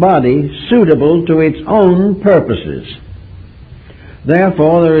body suitable to its own purposes.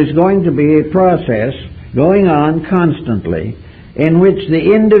 Therefore, there is going to be a process going on constantly in which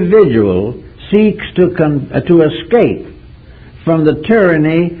the individual seeks to escape from the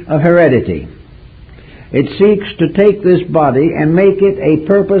tyranny of heredity. It seeks to take this body and make it a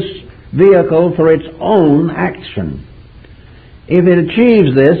purpose vehicle for its own action. If it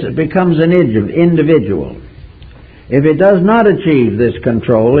achieves this, it becomes an individual. If it does not achieve this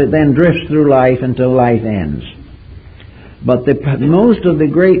control, it then drifts through life until life ends. But most of the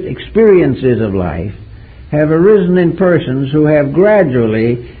great experiences of life have arisen in persons who have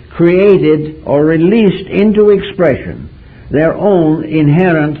gradually created or released into expression their own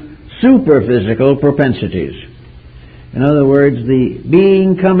inherent superphysical propensities. In other words, the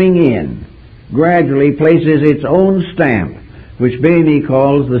being coming in gradually places its own stamp, which Bailey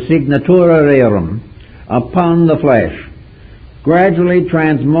calls the signatura rerum, upon the flesh, gradually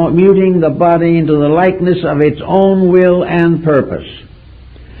transmuting the body into the likeness of its own will and purpose.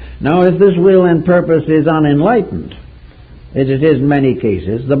 Now, if this will and purpose is unenlightened, as it is in many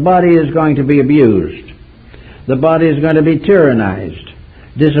cases, the body is going to be abused. The body is going to be tyrannized.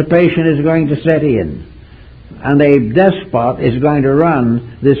 Dissipation is going to set in. And a despot is going to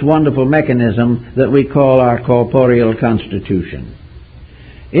run this wonderful mechanism that we call our corporeal constitution.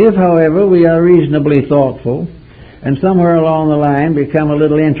 If, however, we are reasonably thoughtful and somewhere along the line become a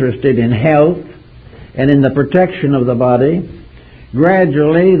little interested in health and in the protection of the body,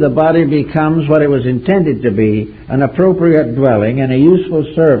 gradually the body becomes what it was intended to be, an appropriate dwelling and a useful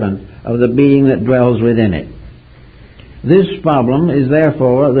servant of the being that dwells within it. This problem is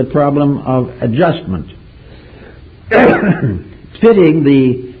therefore the problem of adjustment, fitting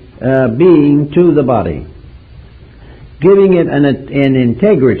the being to the body, giving it an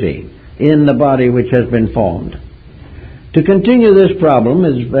integrity in the body which has been formed. To continue this problem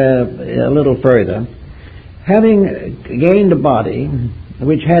is a little further. Having gained a body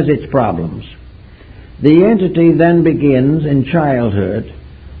which has its problems, the entity then begins in childhood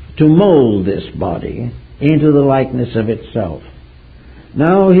to mold this body into the likeness of itself.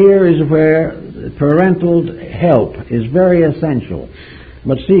 Now here is where parental help is very essential,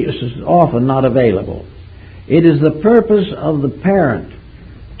 but is often not available. It is the purpose of the parent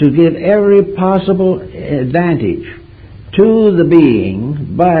to give every possible advantage to the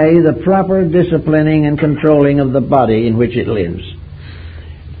being by the proper disciplining and controlling of the body in which it lives.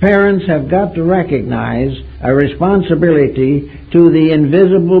 Parents have got to recognize a responsibility to the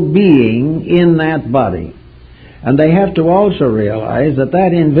invisible being in that body. And they have to also realize that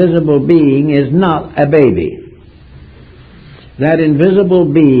that invisible being is not a baby. That invisible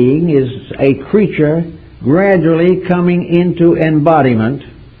being is a creature gradually coming into embodiment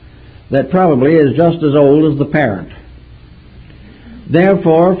that probably is just as old as the parent.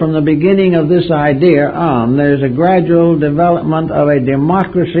 Therefore, from the beginning of this idea on, there's a gradual development of a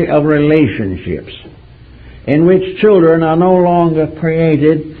democracy of relationships in which children are no longer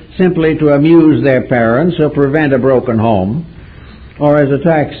created simply to amuse their parents or prevent a broken home or as a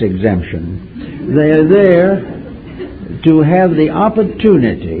tax exemption. They're there to have the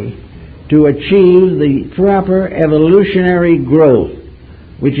opportunity to achieve the proper evolutionary growth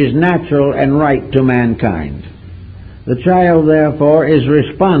which is natural and right to mankind. The child, therefore, is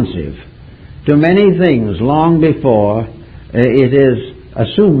responsive to many things long before it is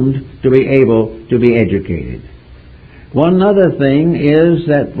assumed to be able to be educated. One other thing is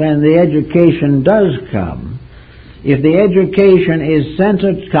that when the education does come, if the education is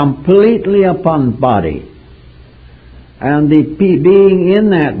centered completely upon body, and the being in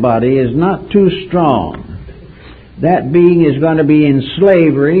that body is not too strong, that being is going to be in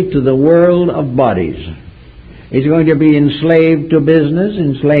slavery to the world of bodies. It's going to be enslaved to business,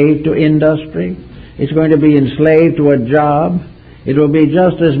 enslaved to industry. It's going to be enslaved to a job. It will be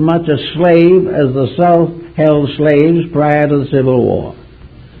just as much a slave as the South held slaves prior to the Civil War.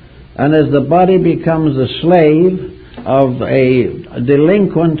 And as the body becomes the slave of a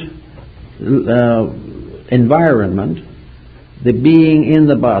delinquent environment, the being in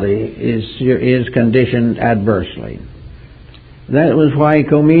the body is conditioned adversely. That was why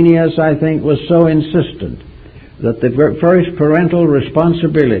Comenius, I think, was so insistent that the first parental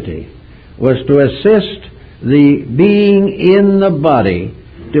responsibility was to assist the being in the body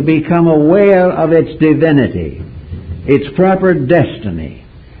to become aware of its divinity, its proper destiny,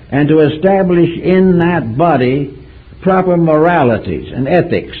 and to establish in that body proper moralities and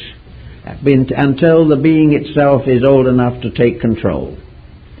ethics until the being itself is old enough to take control.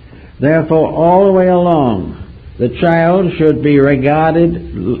 Therefore, all the way along, the child should be regarded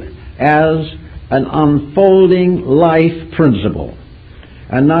as an unfolding life principle,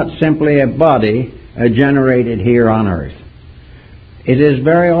 and not simply a body generated here on earth. It is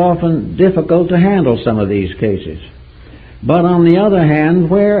very often difficult to handle some of these cases. But on the other hand,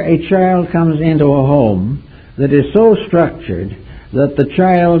 where a child comes into a home that is so structured that the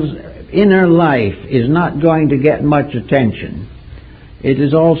child's inner life is not going to get much attention, it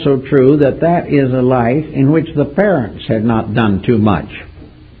is also true that that is a life in which the parents have not done too much.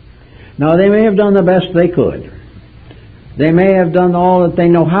 Now, they may have done the best they could. They may have done all that they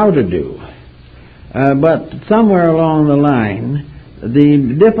know how to do. But somewhere along the line,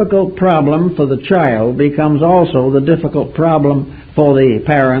 the difficult problem for the child becomes also the difficult problem for the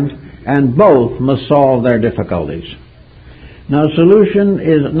parent, and both must solve their difficulties. Now, solution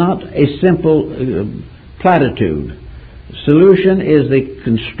is not a simple platitude. Solution is the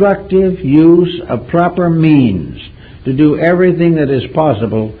constructive use of proper means to do everything that is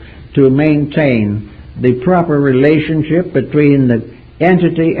possible to maintain the proper relationship between the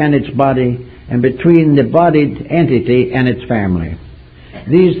entity and its body, and between the bodied entity and its family.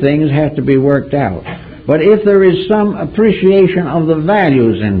 These things have to be worked out. But if there is some appreciation of the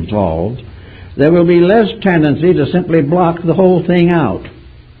values involved, there will be less tendency to simply block the whole thing out.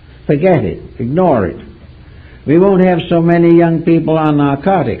 Forget it. Ignore it. We won't have so many young people on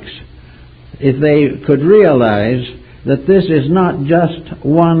narcotics if they could realize that this is not just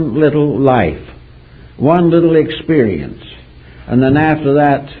one little life, one little experience, and then after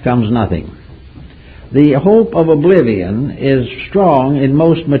that comes nothing. The hope of oblivion is strong in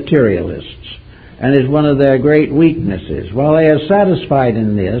most materialists and is one of their great weaknesses. While they are satisfied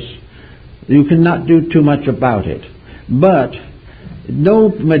in this, you cannot do too much about it. But no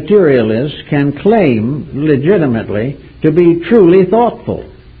materialist can claim legitimately to be truly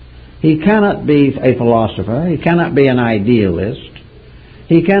thoughtful. He cannot be a philosopher. He cannot be an idealist.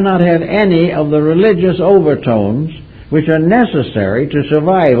 He cannot have any of the religious overtones which are necessary to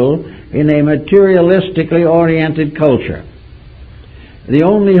survival in a materialistically oriented culture. The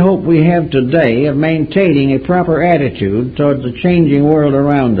only hope we have today of maintaining a proper attitude towards the changing world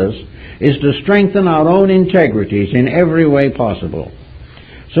around us is to strengthen our own integrities in every way possible,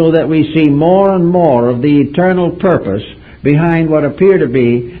 so that we see more and more of the eternal purpose behind what appear to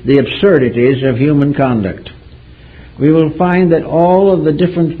be the absurdities of human conduct. We will find that all of the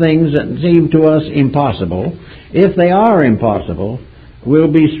different things that seem to us impossible, if they are impossible,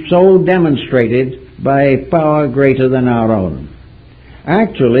 will be so demonstrated by a power greater than our own.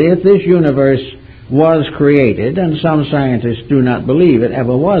 Actually, if this universe was created, and some scientists do not believe it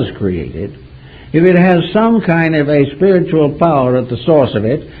ever was created, if it has some kind of a spiritual power at the source of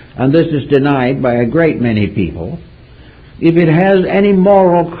it, and this is denied by a great many people, if it has any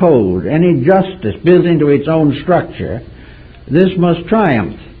moral code, any justice built into its own structure, this must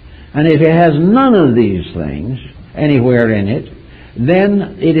triumph. And if it has none of these things anywhere in it,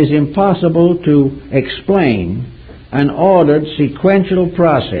 then it is impossible to explain an ordered sequential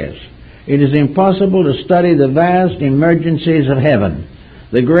process. It is impossible to study the vast emergencies of heaven,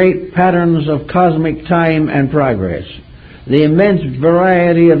 the great patterns of cosmic time and progress, the immense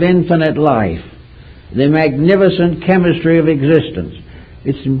variety of infinite life, the magnificent chemistry of existence.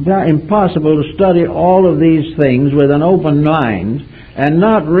 It's impossible to study all of these things with an open mind and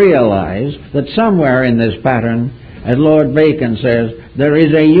not realize that somewhere in this pattern, as Lord Bacon says, there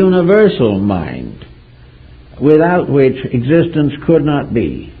is a universal mind without which existence could not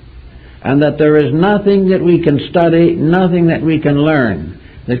be, and that there is nothing that we can study, nothing that we can learn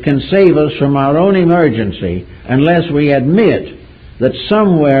that can save us from our own emergency unless we admit that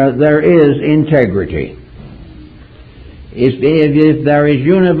somewhere there is integrity. If there is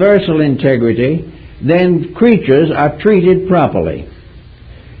universal integrity, then creatures are treated properly.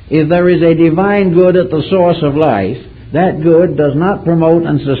 If there is a divine good at the source of life, that good does not promote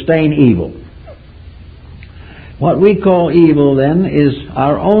and sustain evil. What we call evil, then, is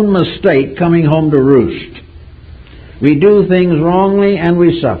our own mistake coming home to roost. We do things wrongly and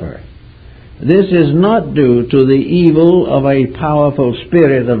we suffer. This is not due to the evil of a powerful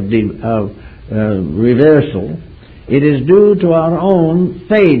spirit of reversal. It is due to our own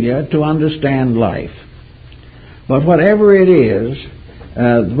failure to understand life. But whatever it is,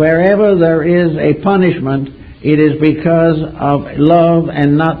 wherever there is a punishment, it is because of love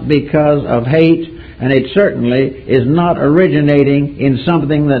and not because of hate, and it certainly is not originating in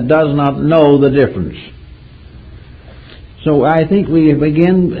something that does not know the difference. So I think we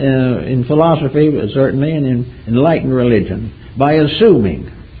begin in philosophy, certainly, and in enlightened religion, by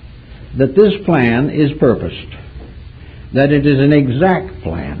assuming that this plan is purposed, that it is an exact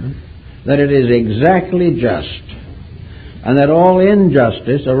plan, that it is exactly just, and that all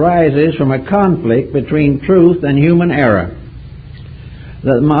injustice arises from a conflict between truth and human error,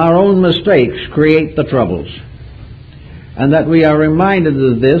 that our own mistakes create the troubles, and that we are reminded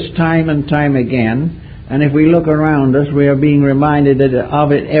of this time and time again. And if we look around us, we are being reminded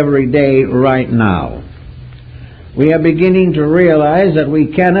of it every day right now. We are beginning to realize that we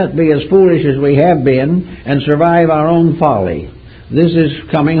cannot be as foolish as we have been and survive our own folly. This is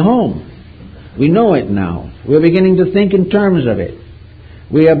coming home. We know it now. We're beginning to think in terms of it.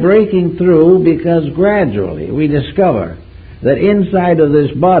 We are breaking through because gradually we discover that inside of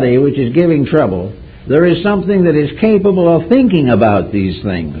this body, which is giving trouble, there is something that is capable of thinking about these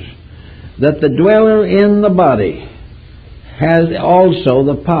things. That the dweller in the body has also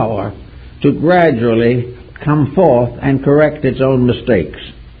the power to gradually come forth and correct its own mistakes.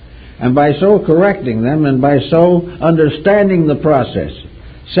 And by so correcting them and by so understanding the process,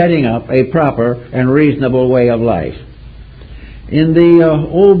 setting up a proper and reasonable way of life. In the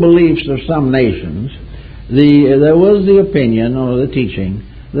old beliefs of some nations, there was the opinion or the teaching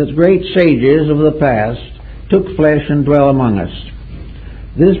that great sages of the past took flesh and dwell among us.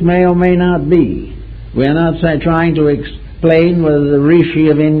 This may or may not be. We are not trying to explain whether the Rishi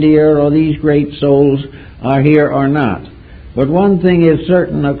of India or these great souls are here or not. But one thing is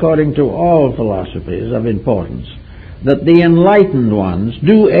certain according to all philosophies of importance, that the enlightened ones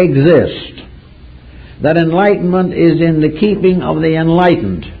do exist. That enlightenment is in the keeping of the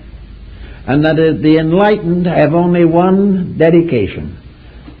enlightened. And that the enlightened have only one dedication,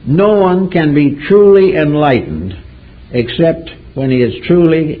 No one can be truly enlightened except when he is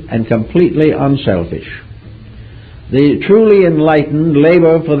truly and completely unselfish. The truly enlightened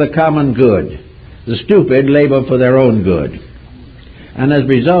labor for the common good. The stupid labor for their own good. And as a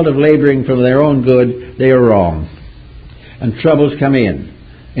result of laboring for their own good, they are wrong. And troubles come in.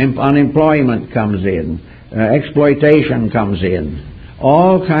 Unemployment comes in. Exploitation comes in.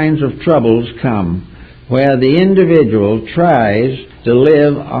 All kinds of troubles come where the individual tries to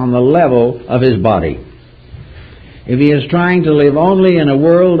live on the level of his body. If he is trying to live only in a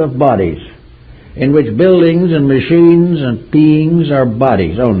world of bodies, in which buildings and machines and beings are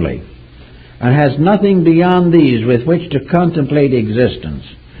bodies only, and has nothing beyond these with which to contemplate existence,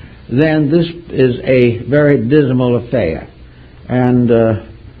 then this is a very dismal affair. And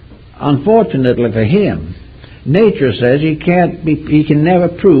unfortunately for him, nature says he can never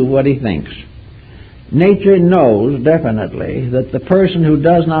prove what he thinks. Nature knows definitely that the person who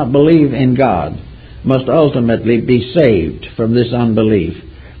does not believe in God must ultimately be saved from this unbelief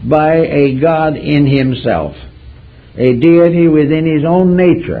by a God in himself. A deity within his own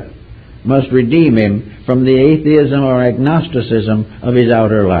nature must redeem him from the atheism or agnosticism of his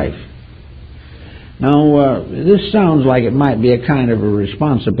outer life. Now, this sounds like it might be a kind of a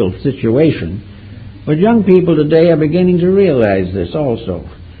responsible situation, but young people today are beginning to realize this also.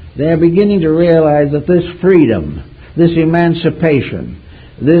 They are beginning to realize that this freedom, this emancipation,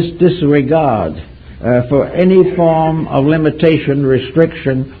 this disregard for any form of limitation,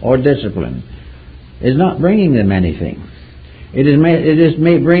 restriction, or discipline is not bringing them anything. It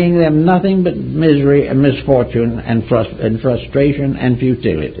is bringing them nothing but misery and misfortune and frustration and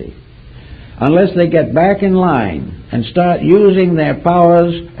futility. Unless they get back in line and start using their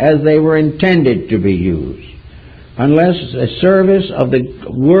powers as they were intended to be used, unless a service of the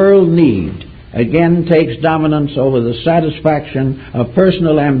world need again takes dominance over the satisfaction of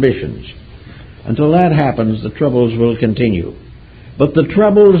personal ambitions, until that happens, the troubles will continue. But the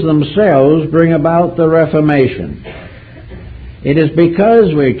troubles themselves bring about the Reformation. It is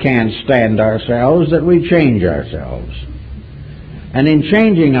because we can't stand ourselves that we change ourselves. And in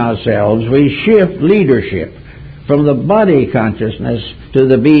changing ourselves, we shift leadership from the body consciousness to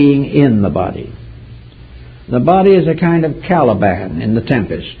the being in the body. The body is a kind of Caliban in the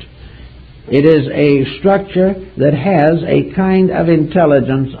Tempest. It is a structure that has a kind of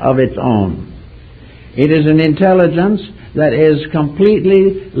intelligence of its own. It is an intelligence that is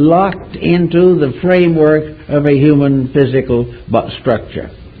completely locked into the framework of a human physical structure.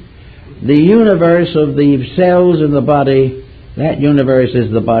 The universe of the cells in the body, that universe is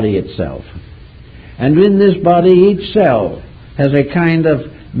the body itself. And in this body, each cell has a kind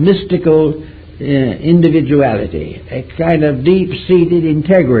of mystical individuality, a kind of deep-seated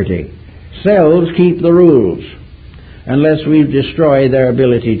integrity. Cells keep the rules unless we destroy their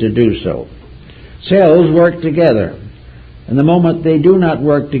ability to do so. Cells work together, and the moment they do not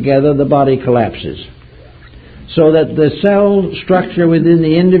work together, the body collapses. So that the cell structure within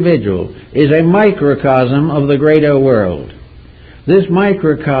the individual is a microcosm of the greater world. This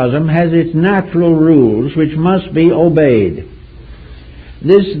microcosm has its natural rules which must be obeyed.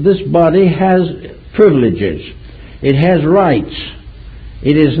 This body has privileges. It has rights.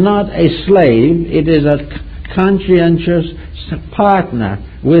 It is not a slave. It is a conscientious partner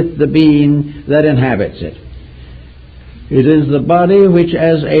with the being that inhabits it. It is the body which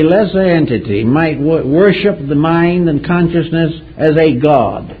as a lesser entity might worship the mind and consciousness as a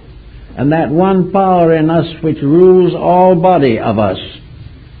god. And that one power in us which rules all body of us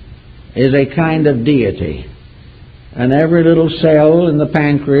is a kind of deity. And every little cell in the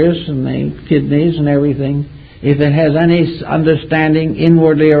pancreas and the kidneys and everything, if it has any understanding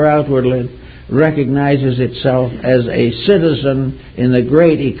inwardly or outwardly, recognizes itself as a citizen in the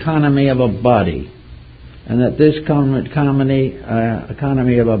great economy of a body. And that this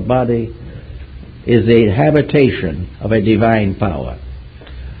economy of a body is the habitation of a divine power.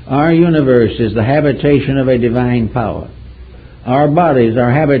 Our universe is the habitation of a divine power. Our bodies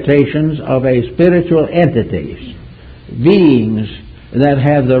are habitations of a spiritual entities, beings that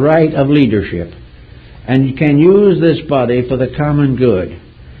have the right of leadership, and can use this body for the common good,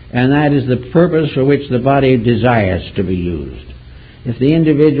 and that is the purpose for which the body desires to be used. If the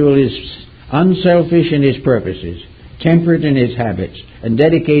individual is unselfish in his purposes, temperate in his habits, and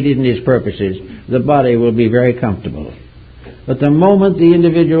dedicated in his purposes, the body will be very comfortable. But the moment the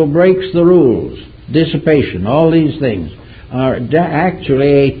individual breaks the rules, dissipation, all these things are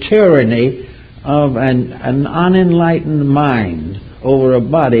actually a tyranny of an unenlightened mind over a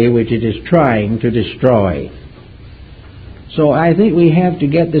body which it is trying to destroy. So I think we have to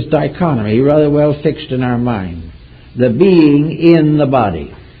get this dichotomy rather well fixed in our mind. The being in the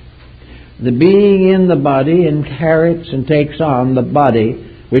body. The being in the body inherits and takes on the body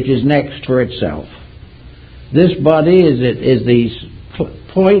which is next for itself. This body is the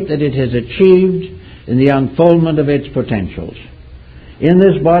point that it has achieved in the unfoldment of its potentials. In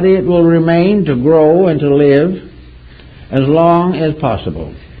this body it will remain to grow and to live as long as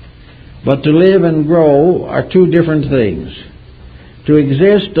possible. But to live and grow are two different things. To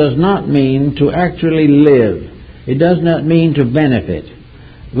exist does not mean to actually live. It does not mean to benefit.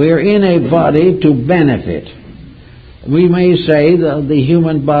 We are in a body to benefit. We may say that the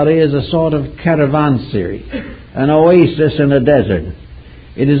human body is a sort of caravanserai, an oasis in a desert.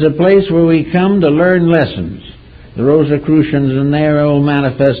 It is a place where we come to learn lessons. The Rosicrucians in their own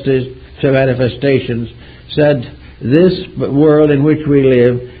manifestations said, this world in which we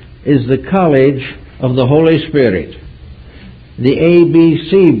live is the college of the Holy Spirit, the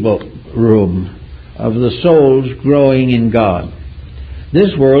ABC book room of the souls growing in God.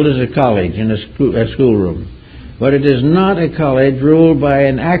 This world is a college and a schoolroom, but it is not a college ruled by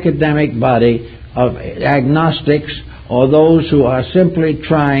an academic body of agnostics or those who are simply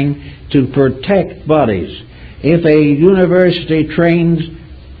trying to protect bodies. If a university trains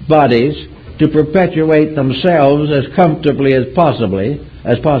bodies to perpetuate themselves as comfortably as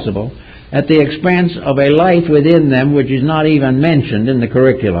possible, at the expense of a life within them which is not even mentioned in the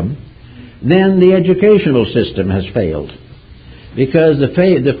curriculum, then the educational system has failed. Because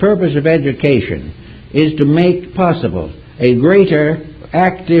the purpose of education is to make possible a greater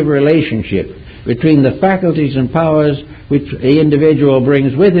active relationship between the faculties and powers which the individual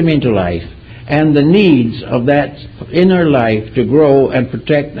brings with him into life and the needs of that inner life to grow and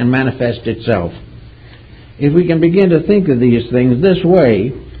protect and manifest itself. If we can begin to think of these things this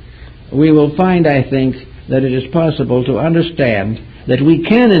way, we will find, I think, that it is possible to understand that we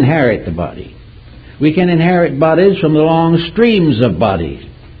can inherit the body. We can inherit bodies from the long streams of bodies,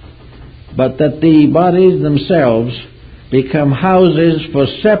 but that the bodies themselves become houses for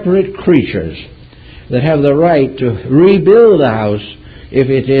separate creatures that have the right to rebuild a house if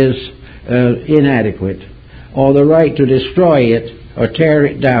it is inadequate, or the right to destroy it or tear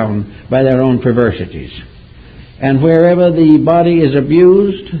it down by their own perversities. And wherever the body is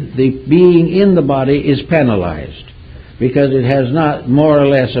abused, the being in the body is penalized, because it has not more or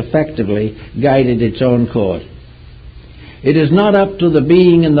less effectively guided its own course. It is not up to the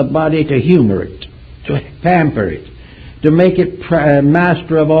being in the body to humor it, to pamper it, to make it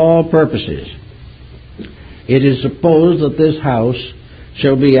master of all purposes. It is supposed that this house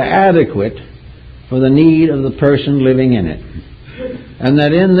shall be adequate for the need of the person living in it, and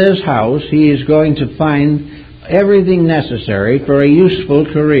that in this house he is going to find everything necessary for a useful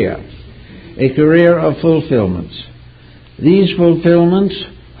career, a career of fulfillments. These fulfillments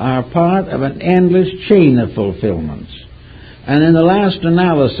are part of an endless chain of fulfillments, and in the last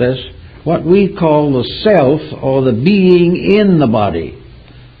analysis, what we call the self, or the being in the body,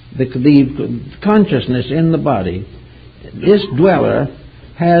 the consciousness in the body, this dweller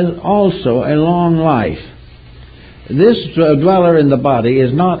has also a long life. This dweller in the body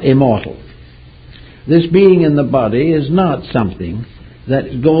is not immortal. This being in the body is not something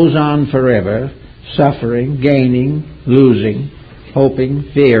that goes on forever, suffering, gaining, losing, hoping,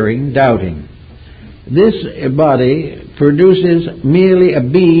 fearing, doubting. This body produces merely a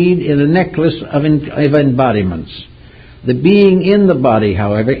bead in a necklace of embodiments. The being in the body,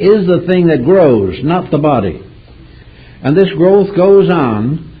 however, is the thing that grows, not the body. And this growth goes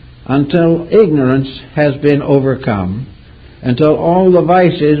on until ignorance has been overcome, until all the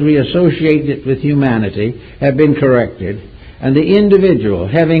vices we associate with humanity have been corrected, and the individual,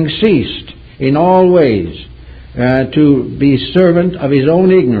 having ceased in all ways to be servant of his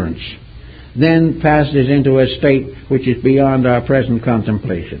own ignorance, then passes into a state which is beyond our present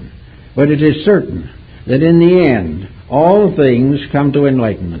contemplation. But it is certain that in the end all things come to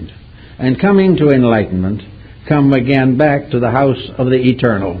enlightenment, and coming to enlightenment come again back to the house of the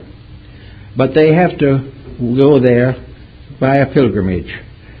eternal. But they have to go there by a pilgrimage,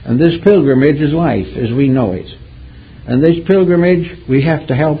 and this pilgrimage is life as we know it. And this pilgrimage, we have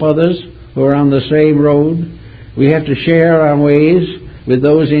to help others who are on the same road. We have to share our ways with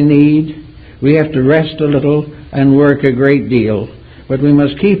those in need. We have to rest a little and work a great deal, but we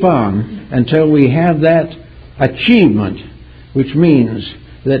must keep on until we have that achievement, which means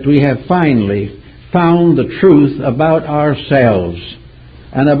that we have finally found the truth about ourselves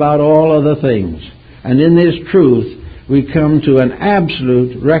and about all other things. And in this truth we come to an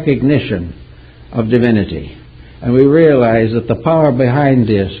absolute recognition of divinity, and we realize that the power behind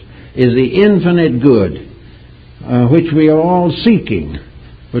this is the infinite good which we are all seeking,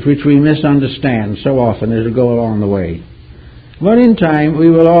 but which we misunderstand so often as we go along the way. But in time we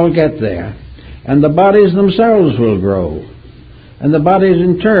will all get there, and the bodies themselves will grow, and the bodies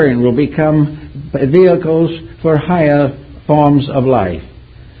in turn will become vehicles for higher forms of life.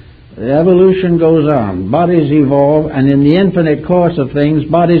 The evolution goes on. Bodies evolve, and in the infinite course of things,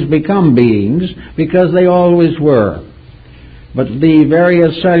 bodies become beings because they always were. But the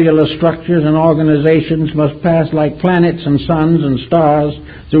various cellular structures and organizations must pass like planets and suns and stars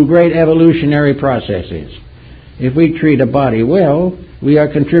through great evolutionary processes. If we treat a body well, we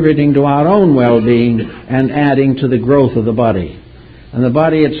are contributing to our own well-being and adding to the growth of the body. And the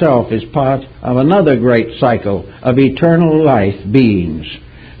body itself is part of another great cycle of eternal life beings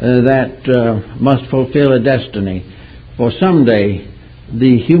that must fulfill a destiny. For someday,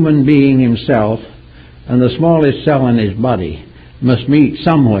 the human being himself and the smallest cell in his body must meet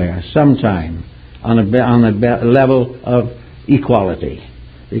somewhere, sometime, on a level of equality,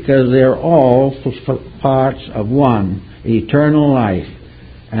 because they're all parts of one eternal life,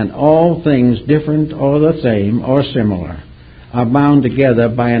 and all things different or the same or similar are bound together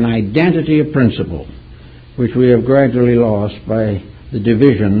by an identity of principle, which we have gradually lost by the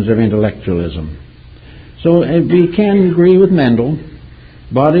divisions of intellectualism. So we can agree with Mendel,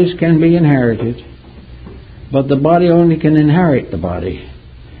 bodies can be inherited, but the body only can inherit the body.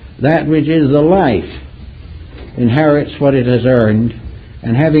 That which is the life inherits what it has earned,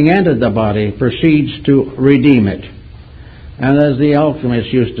 and having entered the body, proceeds to redeem it. And as the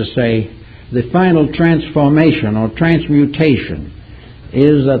alchemists used to say, the final transformation or transmutation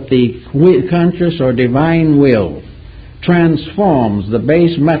is that the conscious or divine will transforms the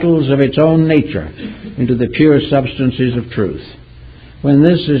base metals of its own nature into the pure substances of truth. When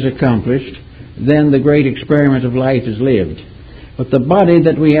this is accomplished, then the great experiment of life is lived. But the body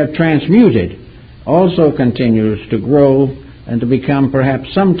that we have transmuted also continues to grow and to become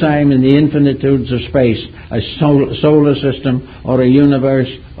perhaps sometime in the infinitudes of space a solar system or a universe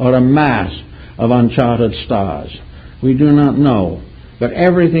or a mass of uncharted stars. We do not know, but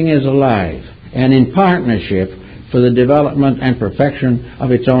everything is alive and in partnership for the development and perfection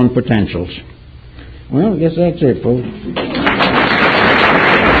of its own potentials. Well, I guess that's it, folks.